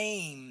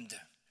maimed.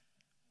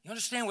 You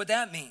understand what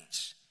that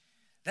means?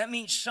 That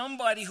means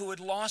somebody who had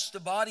lost a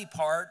body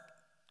part,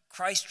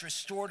 Christ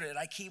restored it.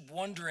 I keep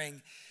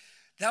wondering,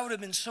 that would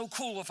have been so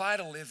cool if I'd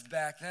have lived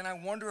back then. I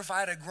wonder if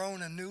I'd have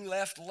grown a new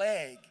left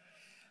leg.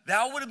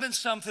 That would have been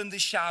something to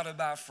shout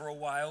about for a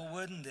while,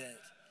 wouldn't it?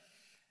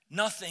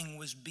 Nothing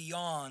was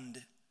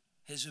beyond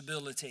his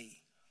ability.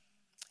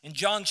 In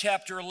John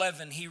chapter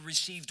 11, he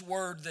received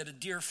word that a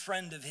dear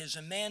friend of his,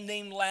 a man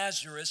named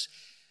Lazarus,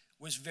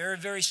 was very,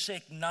 very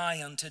sick,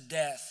 nigh unto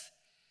death.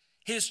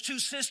 His two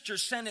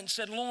sisters sent and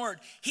said, Lord,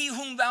 he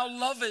whom thou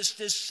lovest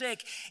is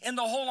sick. And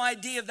the whole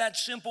idea of that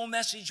simple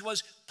message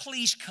was,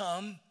 please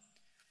come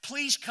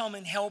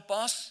and help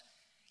us.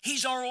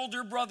 He's our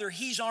older brother.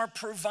 He's our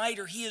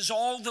provider. He is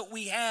all that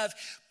we have.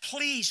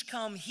 Please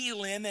come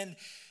heal him. And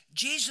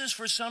Jesus,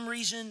 for some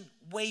reason,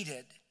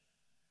 waited.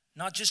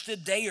 Not just a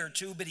day or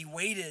two, but he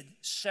waited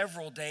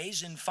several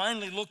days and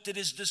finally looked at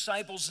his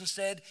disciples and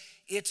said,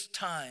 it's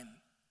time.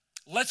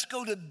 Let's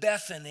go to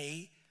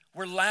Bethany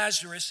where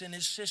Lazarus and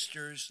his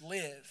sisters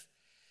live.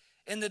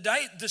 And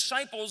the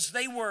disciples,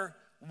 they were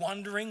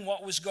wondering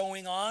what was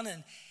going on.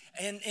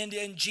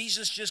 And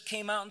Jesus just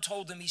came out and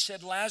told them, he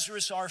said,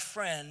 Lazarus, our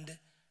friend,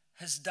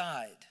 has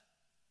died.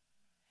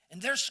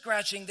 And they're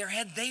scratching their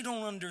head. They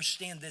don't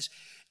understand this.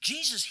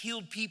 Jesus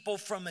healed people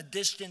from a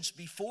distance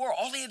before.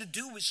 All he had to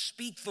do was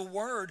speak the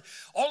word.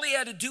 All he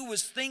had to do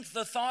was think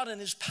the thought,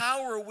 and his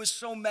power was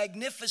so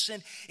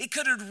magnificent. It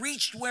could have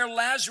reached where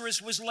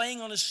Lazarus was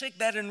laying on a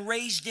sickbed and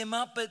raised him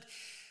up, but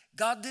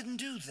God didn't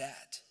do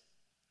that.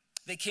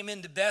 They came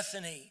into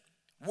Bethany.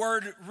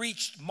 Word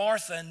reached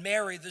Martha and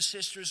Mary, the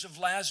sisters of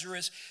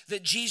Lazarus,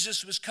 that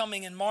Jesus was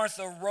coming, and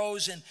Martha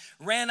rose and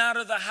ran out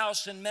of the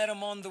house and met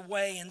him on the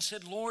way and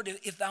said, Lord,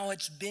 if thou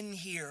hadst been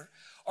here,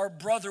 our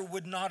brother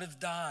would not have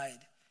died.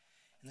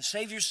 And the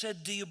Savior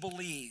said, do you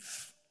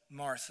believe,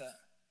 Martha?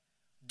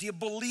 Do you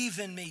believe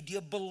in me? Do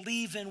you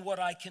believe in what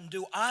I can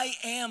do? I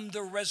am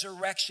the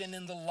resurrection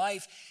and the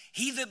life.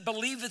 He that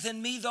believeth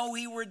in me, though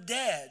he were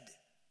dead,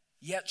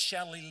 yet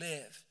shall he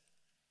live.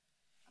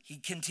 He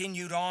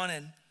continued on,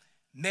 and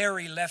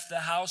Mary left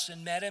the house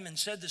and met him and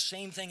said the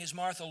same thing as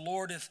Martha,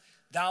 Lord, if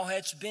thou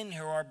hadst been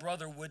here, our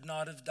brother would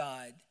not have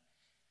died.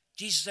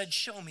 Jesus said,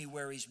 show me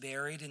where he's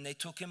buried. And they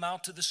took him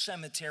out to the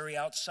cemetery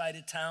outside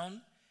of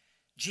town.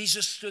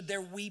 Jesus stood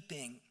there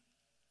weeping.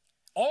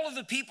 All of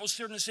the people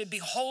stood and said,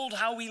 behold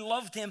how he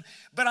loved him.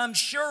 But I'm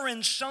sure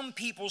in some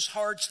people's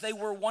hearts they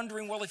were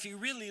wondering, well, if he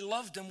really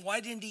loved him, why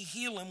didn't he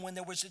heal him when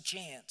there was a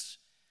chance?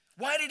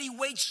 Why did he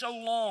wait so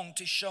long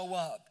to show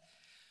up?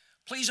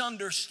 Please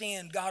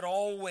understand, God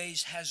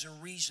always has a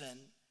reason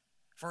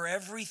for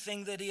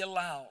everything that he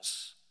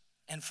allows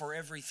and for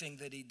everything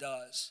that he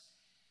does.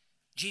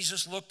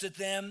 Jesus looked at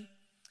them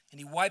and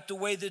he wiped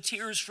away the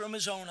tears from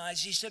his own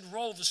eyes. He said,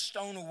 roll the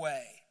stone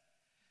away.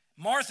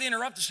 Martha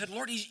interrupted and said,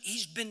 Lord,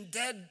 he's been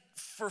dead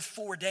for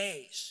 4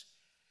 days.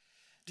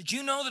 Did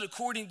you know that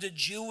according to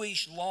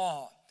Jewish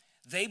law,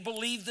 they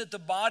believed that the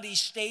body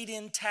stayed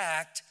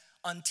intact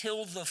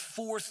until the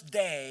 4th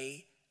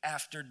day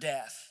after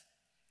death?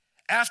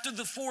 After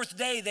the 4th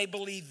day, they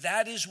believed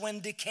that is when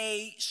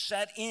decay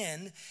set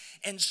in,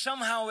 and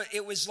somehow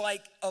it was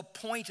like a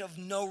point of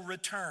no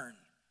return.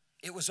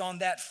 It was on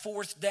that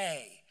 4th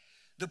day,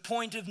 the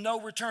point of no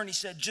return. He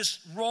said, just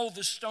roll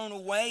the stone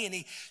away. And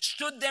he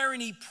stood there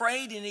and he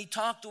prayed and he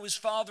talked to his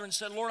Father and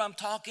said, Lord, I'm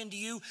talking to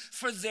you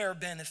for their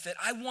benefit.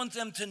 I want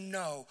them to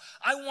know.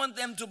 I want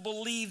them to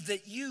believe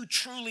that you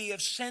truly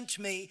have sent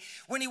me.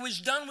 When he was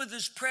done with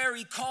his prayer,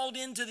 he called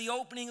into the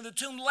opening of the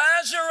tomb,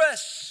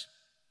 Lazarus,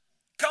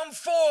 come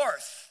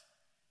forth.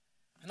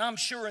 And I'm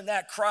sure in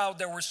that crowd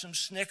there were some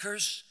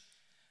snickers.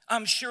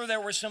 I'm sure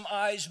there were some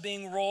eyes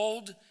being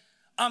rolled.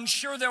 I'm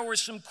sure there were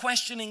some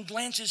questioning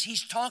glances.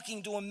 He's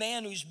talking to a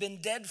man who's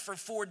been dead for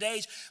 4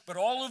 days. But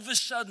all of a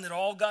sudden it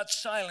all got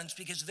silenced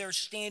because there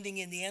standing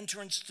in the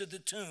entrance to the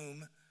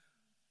tomb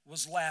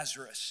was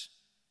Lazarus.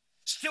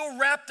 Still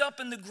wrapped up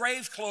in the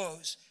grave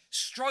clothes,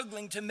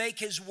 struggling to make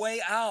his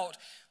way out.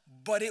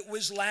 But it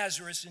was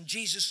Lazarus. And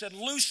Jesus said,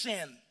 loose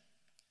him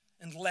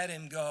and let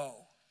him go.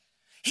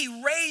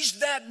 He raised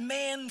that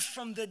man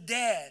from the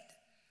dead.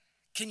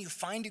 Can you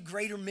find a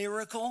greater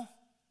miracle?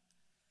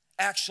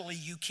 Actually,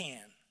 you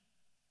can.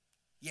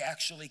 You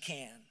actually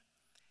can.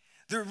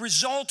 The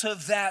result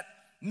of that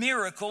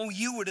miracle,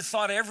 you would have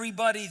thought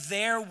everybody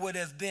there would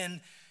have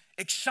been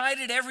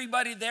excited.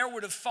 Everybody there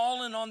would have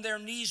fallen on their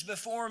knees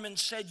before him and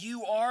said,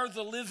 you are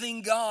the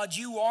living God.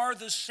 You are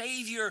the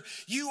Savior.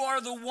 You are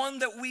the one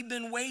that we've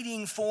been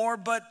waiting for.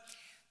 But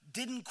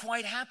didn't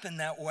quite happen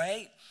that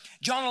way.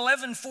 John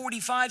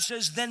 11:45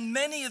 says, then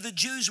many of the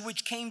Jews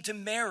which came to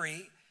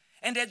Mary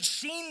and had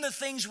seen the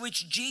things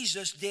which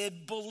Jesus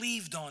did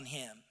believed on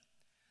him.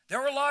 There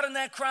were a lot in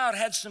that crowd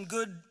had some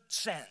good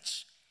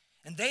sense.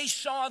 And they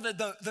saw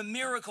the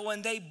miracle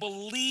and they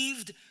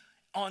believed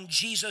on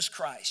Jesus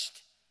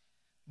Christ.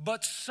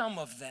 But some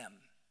of them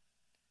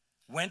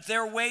went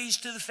their ways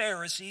to the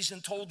Pharisees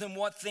and told them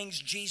what things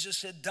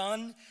Jesus had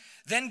done.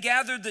 Then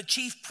gathered the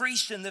chief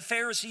priests and the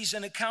Pharisees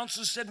in a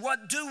council and said,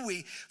 what do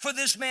we? For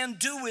this man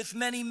doeth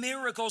many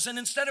miracles. And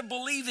instead of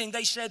believing,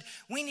 they said,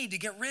 we need to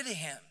get rid of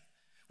him.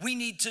 We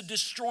need to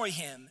destroy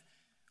him.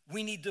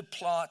 We need to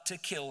plot to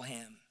kill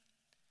him.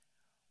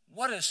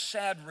 What a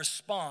sad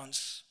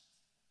response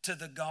to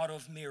the God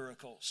of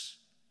miracles.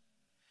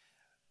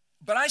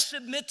 But I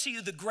submit to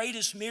you, the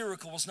greatest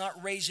miracle was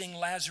not raising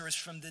Lazarus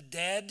from the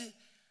dead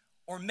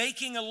or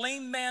making a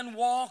lame man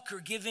walk or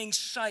giving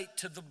sight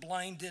to the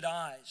blinded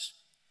eyes.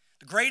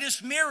 The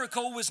greatest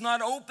miracle was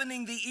not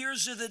opening the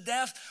ears of the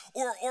deaf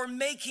or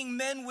making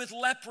men with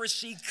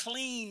leprosy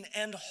clean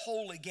and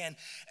whole again.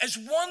 As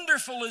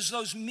wonderful as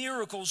those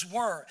miracles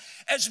were,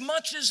 as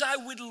much as I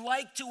would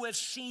like to have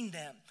seen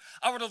them,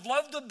 I would have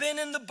loved to have been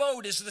in the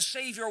boat as the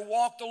Savior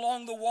walked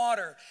along the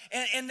water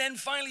and then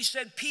finally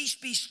said, peace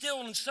be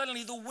still. And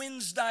suddenly the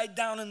winds died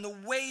down and the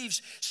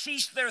waves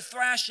ceased their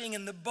thrashing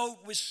and the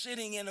boat was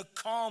sitting in a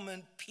calm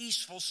and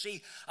peaceful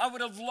sea. I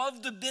would have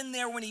loved to have been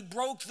there when he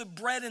broke the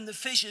bread and the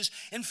fishes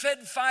and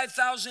fed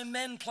 5,000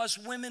 men plus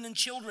women and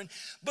children.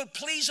 But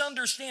please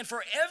understand,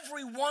 for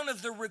every one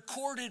of the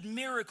recorded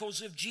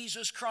miracles of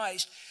Jesus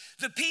Christ,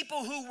 the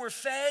people who were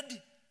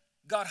fed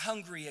got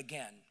hungry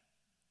again.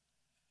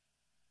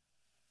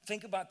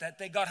 Think about that.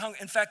 They got hungry.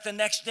 In fact, the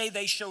next day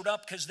they showed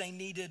up because they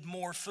needed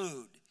more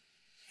food.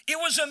 It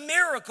was a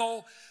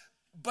miracle,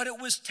 but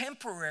it was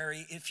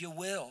temporary, if you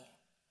will.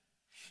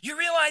 You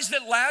realize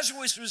that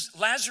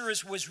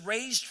Lazarus was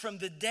raised from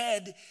the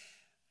dead,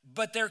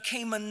 but there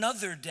came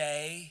another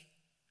day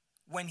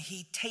when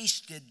he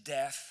tasted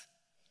death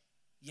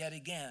yet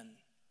again.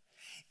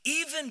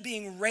 Even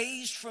being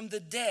raised from the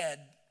dead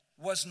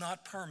was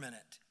not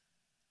permanent.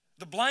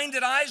 The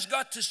blinded eyes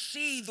got to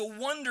see the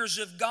wonders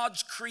of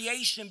God's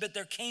creation, but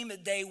there came a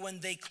day when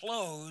they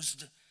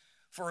closed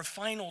for a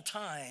final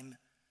time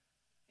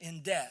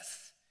in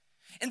death.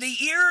 And the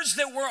ears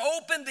that were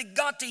opened that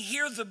got to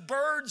hear the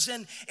birds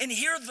and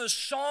hear the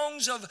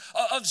songs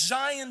of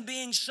Zion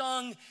being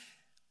sung,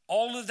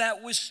 all of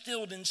that was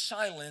stilled and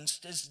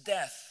silenced as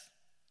death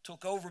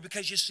took over.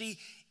 Because you see,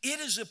 it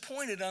is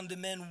appointed unto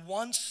men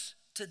once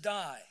to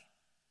die,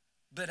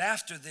 but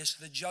after this,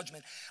 the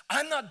judgment.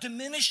 I'm not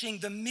diminishing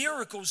the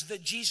miracles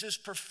that Jesus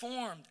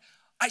performed.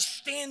 I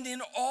stand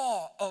in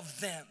awe of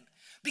them.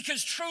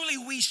 Because truly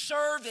we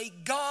serve a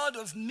God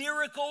of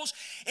miracles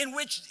in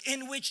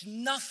which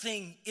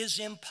nothing is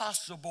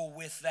impossible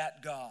with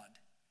that God.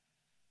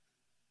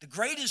 The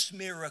greatest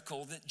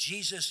miracle that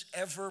Jesus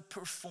ever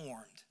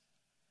performed,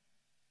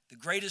 the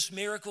greatest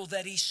miracle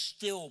that he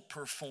still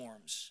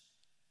performs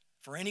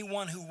for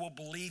anyone who will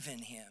believe in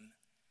him,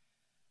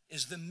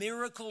 is the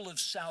miracle of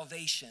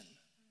salvation.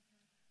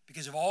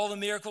 Because of all the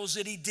miracles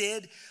that he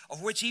did,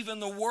 of which even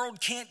the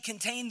world can't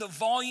contain the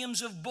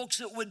volumes of books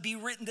that would be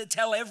written to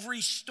tell every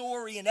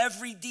story and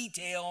every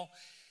detail,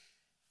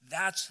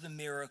 that's the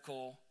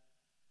miracle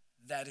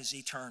that is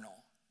eternal.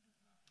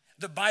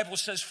 The Bible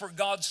says, for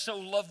God so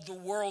loved the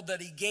world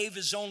that he gave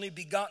his only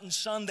begotten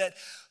Son, that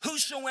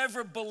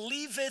whosoever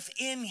believeth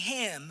in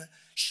him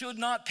should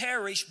not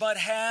perish, but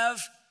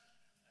have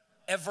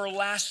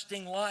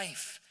everlasting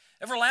life.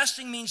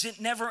 Everlasting means it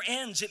never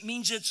ends. It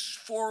means it's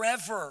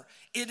forever.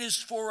 It is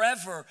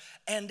forever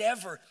and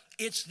ever.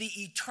 It's the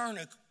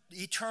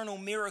eternal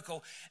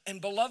miracle. And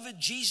beloved,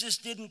 Jesus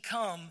didn't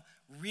come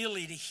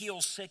really to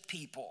heal sick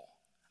people.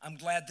 I'm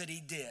glad that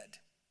he did.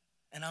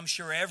 And I'm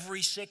sure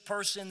every sick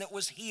person that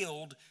was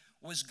healed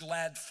was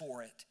glad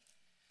for it.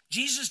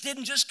 Jesus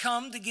didn't just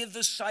come to give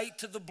the sight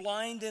to the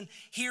blind and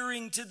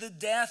hearing to the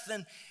deaf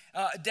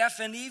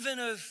and even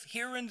of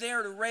here and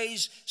there to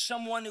raise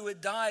someone who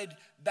had died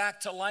back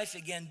to life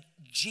again.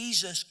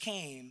 Jesus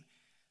came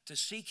to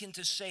seek and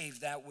to save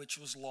that which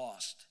was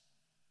lost.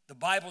 The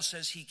Bible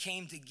says he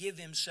came to give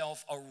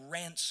himself a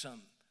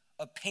ransom,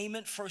 a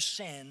payment for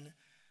sin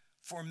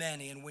for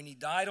many. And when he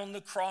died on the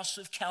cross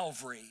of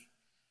Calvary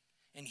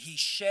and he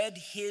shed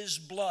his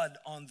blood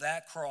on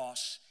that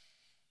cross,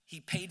 he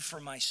paid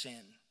for my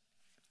sin.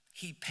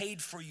 He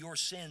paid for your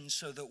sins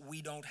so that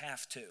we don't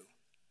have to.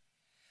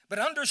 But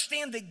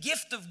understand, the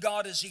gift of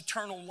God is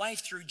eternal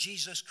life through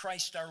Jesus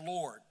Christ our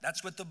Lord.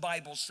 That's what the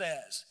Bible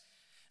says.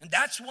 And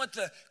that's what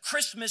the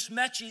Christmas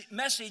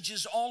message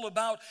is all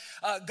about.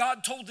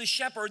 God told the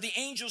shepherd, the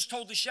angels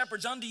told the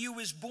shepherds, unto you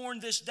is born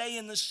this day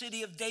in the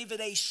city of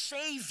David a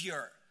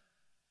Savior,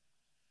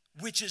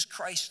 which is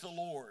Christ the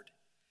Lord.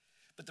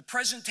 But the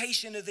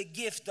presentation of the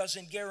gift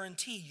doesn't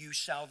guarantee you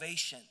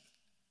salvation.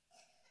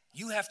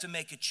 You have to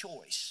make a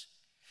choice.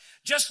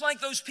 Just like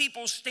those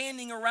people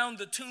standing around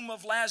the tomb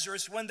of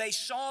Lazarus when they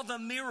saw the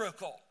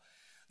miracle,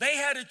 they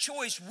had a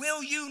choice.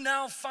 Will you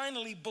now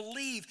finally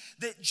believe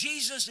that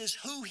Jesus is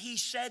who he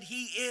said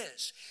he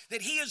is?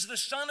 That he is the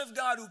Son of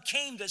God who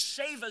came to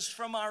save us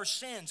from our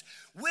sins?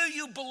 Will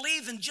you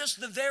believe in just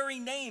the very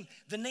name?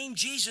 The name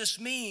Jesus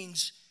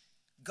means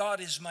God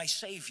is my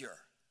Savior.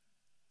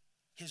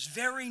 His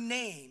very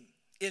name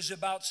is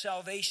about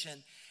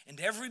salvation. And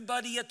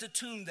everybody at the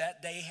tomb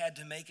that day had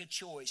to make a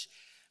choice.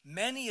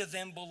 Many of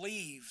them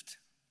believed.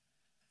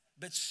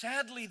 But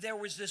sadly, there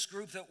was this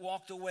group that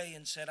walked away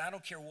and said, I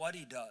don't care what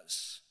he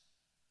does.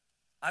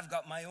 I've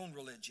got my own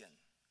religion.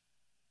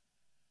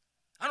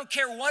 I don't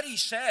care what he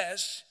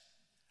says.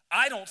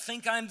 I don't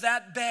think I'm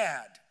that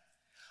bad.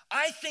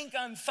 I think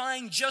I'm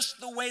fine just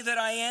the way that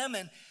I am.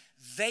 And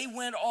they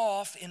went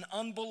off in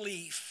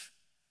unbelief,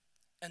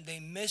 and they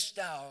missed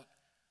out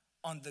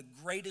on the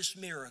greatest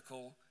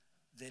miracle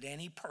that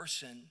any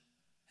person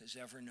has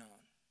ever known.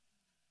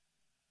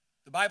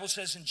 The Bible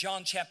says in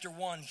John chapter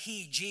 1,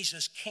 he,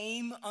 Jesus,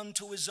 came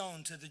unto his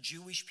own, to the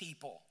Jewish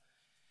people.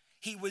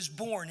 He was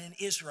born in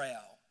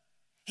Israel.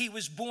 He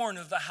was born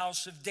of the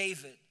house of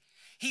David.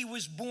 He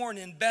was born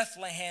in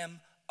Bethlehem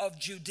of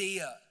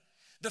Judea.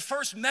 The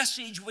first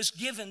message was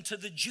given to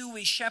the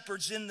Jewish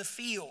shepherds in the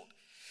field.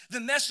 The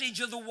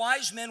message of the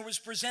wise men was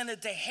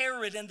presented to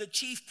Herod and the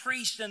chief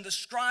priests and the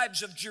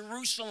scribes of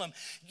Jerusalem.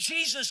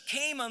 Jesus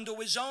came unto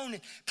his own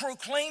and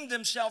proclaimed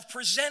himself,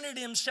 presented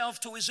himself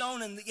to his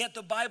own, and yet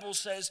the Bible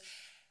says,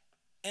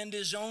 and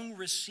his own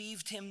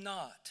received him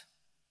not.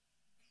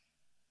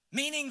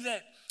 Meaning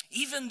that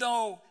even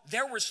though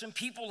there were some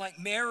people like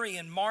Mary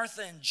and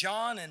Martha and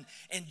John and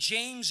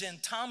James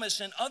and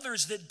Thomas and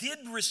others that did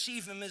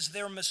receive him as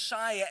their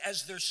Messiah,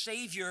 as their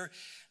Savior,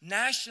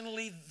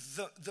 nationally,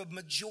 the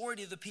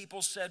majority of the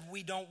people said,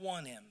 we don't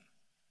want him.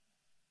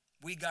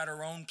 We got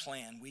our own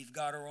plan. We've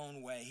got our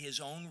own way. His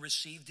own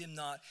received him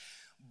not.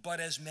 But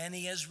as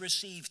many as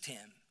received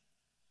him,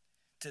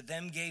 to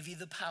them gave he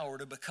the power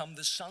to become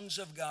the sons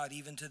of God,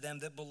 even to them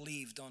that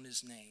believed on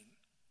his name.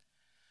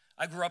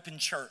 I grew up in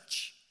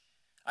church.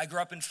 I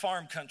grew up in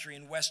farm country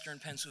in western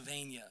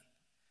Pennsylvania.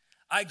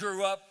 I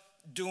grew up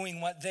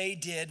doing what they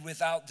did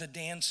without the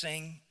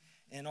dancing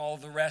and all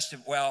the rest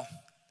of, well,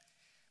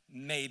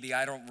 maybe,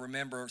 I don't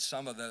remember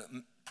some of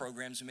the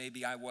programs.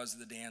 Maybe I was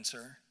the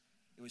dancer.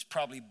 It was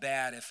probably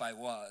bad if I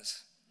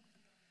was.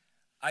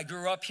 I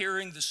grew up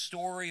hearing the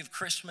story of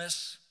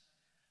Christmas.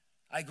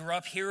 I grew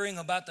up hearing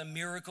about the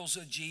miracles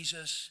of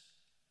Jesus.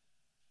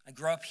 I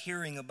grew up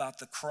hearing about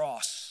the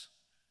cross,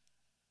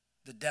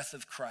 the death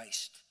of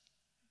Christ,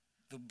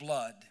 the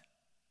blood,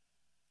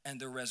 and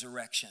the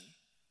resurrection.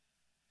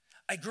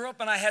 I grew up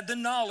and I had the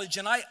knowledge,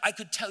 and I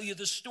could tell you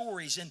the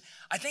stories, and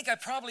I think I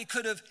probably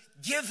could have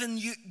given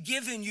you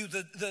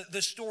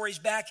the stories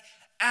back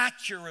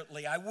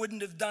accurately. I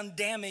wouldn't have done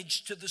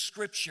damage to the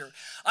scripture.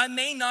 I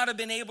may not have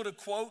been able to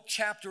quote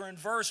chapter and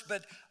verse,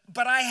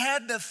 but I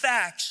had the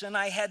facts and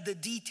I had the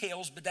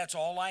details, but that's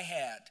all I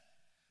had.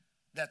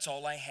 That's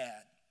all I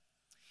had.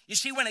 You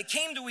see, when it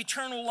came to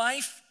eternal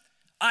life,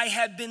 I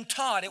had been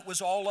taught it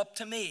was all up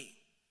to me.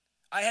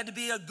 I had to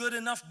be a good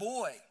enough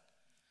boy.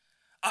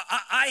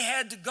 I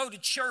had to go to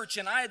church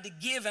and I had to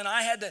give and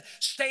I had to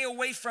stay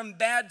away from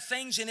bad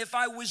things. And if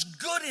I was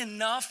good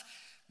enough,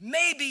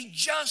 maybe,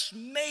 just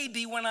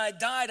maybe when I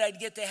died, I'd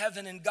get to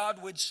heaven and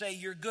God would say,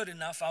 you're good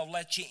enough, I'll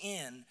let you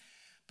in.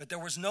 But there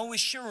was no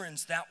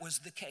assurance that was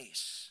the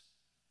case.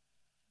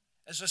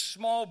 As a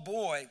small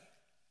boy,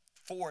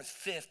 4th,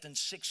 5th, and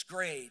 6th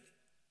grade,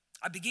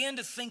 I began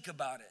to think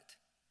about it.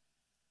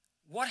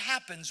 What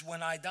happens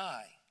when I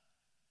die?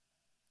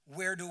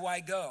 Where do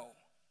I go?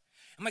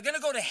 Am I going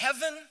to go to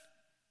heaven?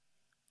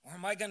 Or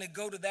am I going to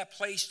go to that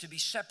place to be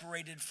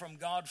separated from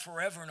God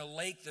forever in a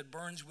lake that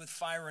burns with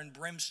fire and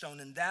brimstone?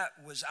 And that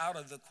was out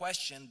of the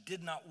question.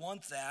 Did not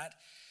want that.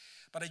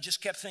 But I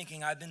just kept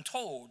thinking, I've been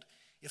told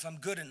if I'm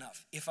good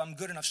enough.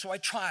 So I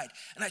tried.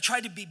 And I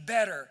tried to be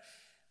better.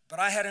 But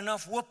I had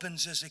enough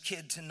whoopings as a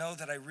kid to know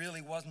that I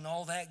really wasn't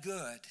all that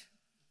good.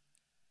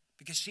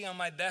 Because see, on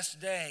my best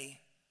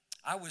day,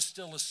 I was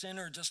still a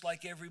sinner just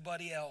like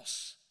everybody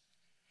else.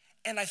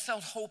 And I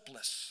felt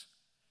hopeless.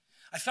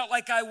 I felt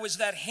like I was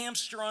that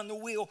hamster on the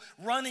wheel,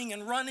 running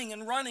and running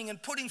and running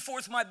and putting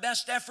forth my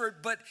best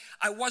effort, but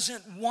I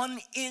wasn't 1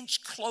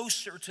 inch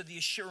closer to the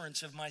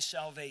assurance of my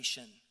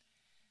salvation.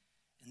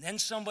 And then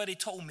somebody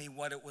told me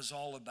what it was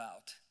all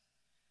about.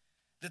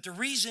 That the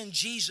reason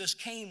Jesus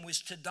came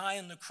was to die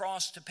on the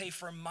cross to pay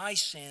for my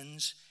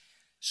sins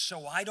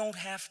so I don't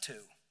have to.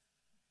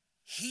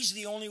 He's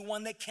the only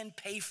one that can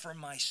pay for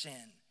my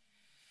sin.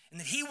 And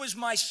that he was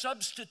my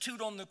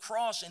substitute on the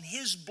cross, and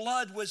his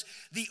blood was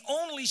the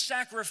only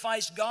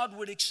sacrifice God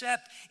would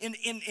accept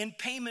in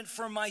payment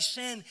for my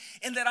sin.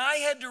 And that I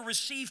had to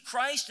receive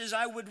Christ as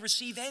I would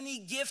receive any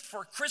gift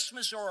for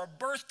Christmas or a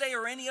birthday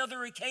or any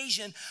other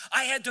occasion.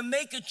 I had to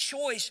make a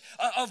choice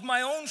of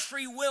my own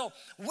free will.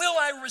 Will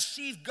I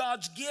receive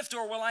God's gift,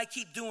 or will I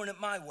keep doing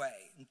it my way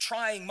and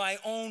trying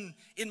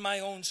in my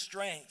own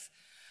strength?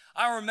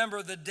 I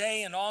remember the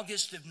day in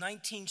August of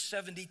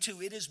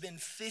 1972. It has been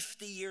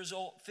 50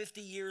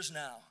 years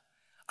now.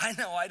 I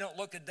know I don't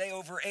look a day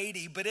over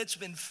 80, but it's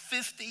been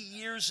 50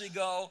 years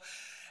ago.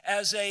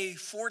 As a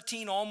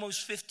 14,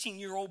 almost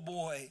 15-year-old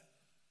boy,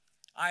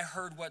 I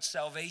heard what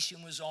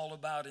salvation was all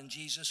about in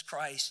Jesus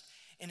Christ,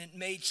 and it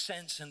made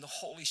sense, and the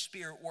Holy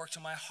Spirit worked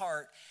in my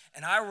heart.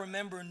 And I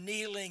remember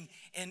kneeling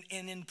and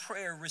in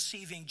prayer,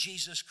 receiving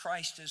Jesus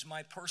Christ as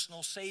my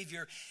personal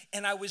Savior.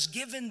 And I was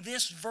given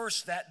this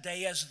verse that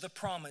day as the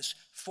promise,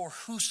 for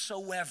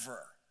whosoever.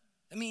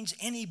 That means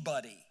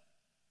anybody,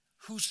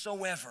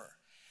 whosoever.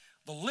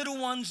 The little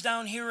ones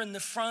down here in the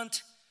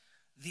front,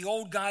 the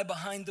old guy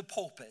behind the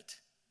pulpit,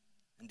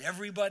 and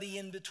everybody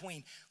in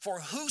between. For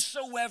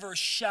whosoever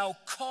shall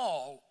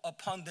call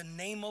upon the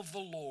name of the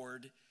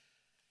Lord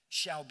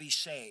shall be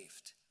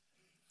saved.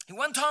 He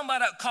wasn't talking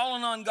about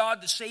calling on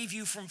God to save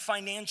you from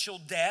financial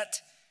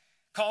debt,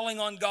 calling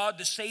on God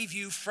to save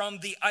you from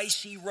the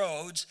icy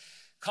roads,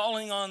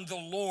 calling on the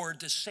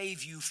Lord to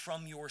save you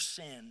from your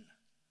sin.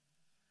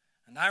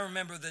 And I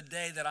remember the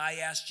day that I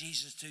asked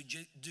Jesus to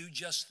do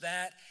just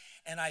that,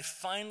 and I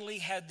finally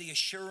had the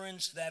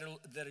assurance that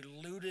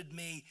eluded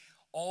me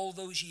all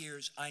those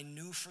years. I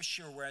knew for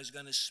sure where I was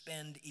going to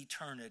spend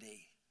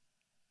eternity.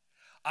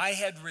 I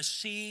had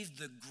received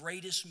the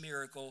greatest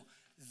miracle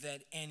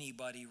that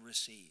anybody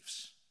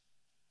receives,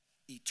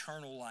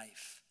 eternal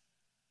life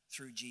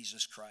through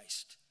Jesus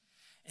Christ.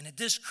 And at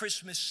this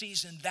Christmas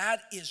season,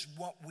 that is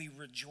what we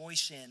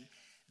rejoice in,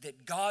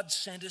 that God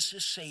sent us a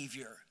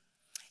Savior.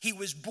 He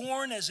was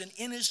born as an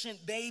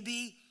innocent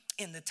baby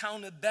in the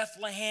town of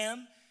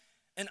Bethlehem,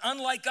 and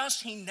unlike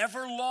us, he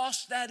never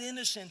lost that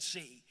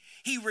innocency.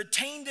 He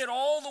retained it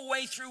all the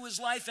way through his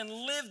life and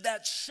lived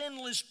that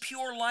sinless,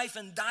 pure life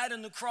and died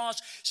on the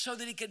cross so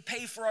that he could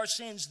pay for our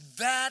sins.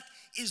 That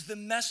is the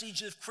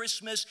message of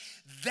Christmas.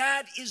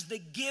 That is the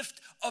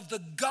gift of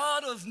the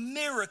God of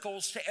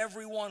miracles to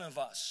every one of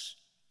us.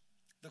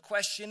 The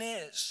question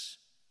is,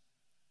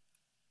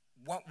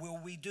 what will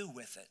we do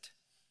with it?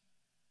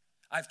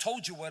 I've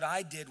told you what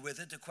I did with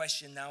it. The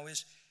question now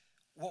is,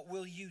 what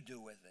will you do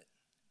with it?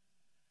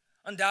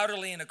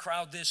 Undoubtedly, in a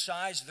crowd this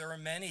size, there are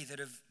many that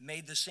have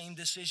made the same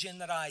decision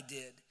that I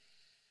did.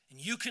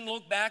 And you can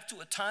look back to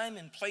a time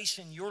and place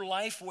in your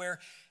life where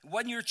it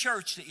wasn't your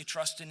church that you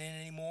trusted in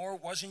anymore.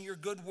 It wasn't your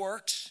good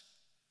works.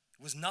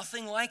 It was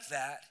nothing like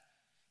that.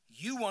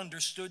 You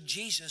understood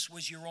Jesus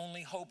was your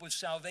only hope of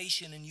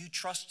salvation, and you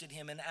trusted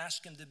him and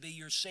asked him to be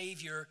your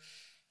Savior.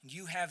 And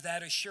you have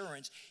that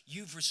assurance.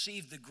 You've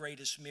received the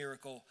greatest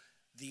miracle,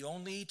 the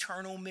only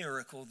eternal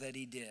miracle that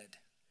he did.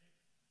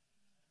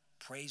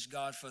 Praise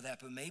God for that.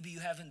 But maybe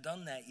you haven't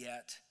done that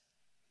yet.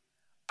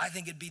 I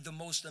think it'd be the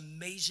most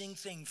amazing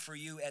thing for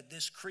you at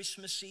this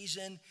Christmas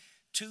season,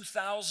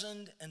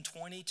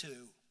 2022,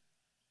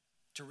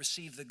 to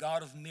receive the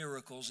God of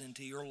miracles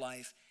into your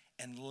life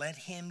and let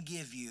him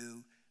give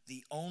you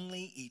the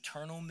only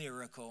eternal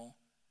miracle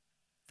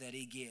that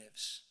he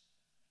gives: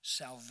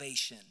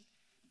 salvation.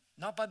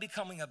 Not by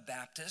becoming a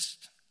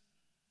Baptist,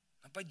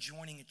 not by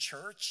joining a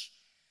church,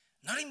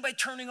 not even by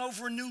turning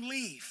over a new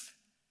leaf,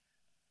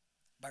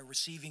 by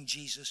receiving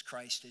Jesus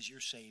Christ as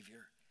your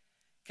Savior.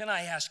 Can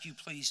I ask you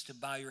please to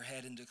bow your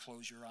head and to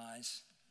close your eyes?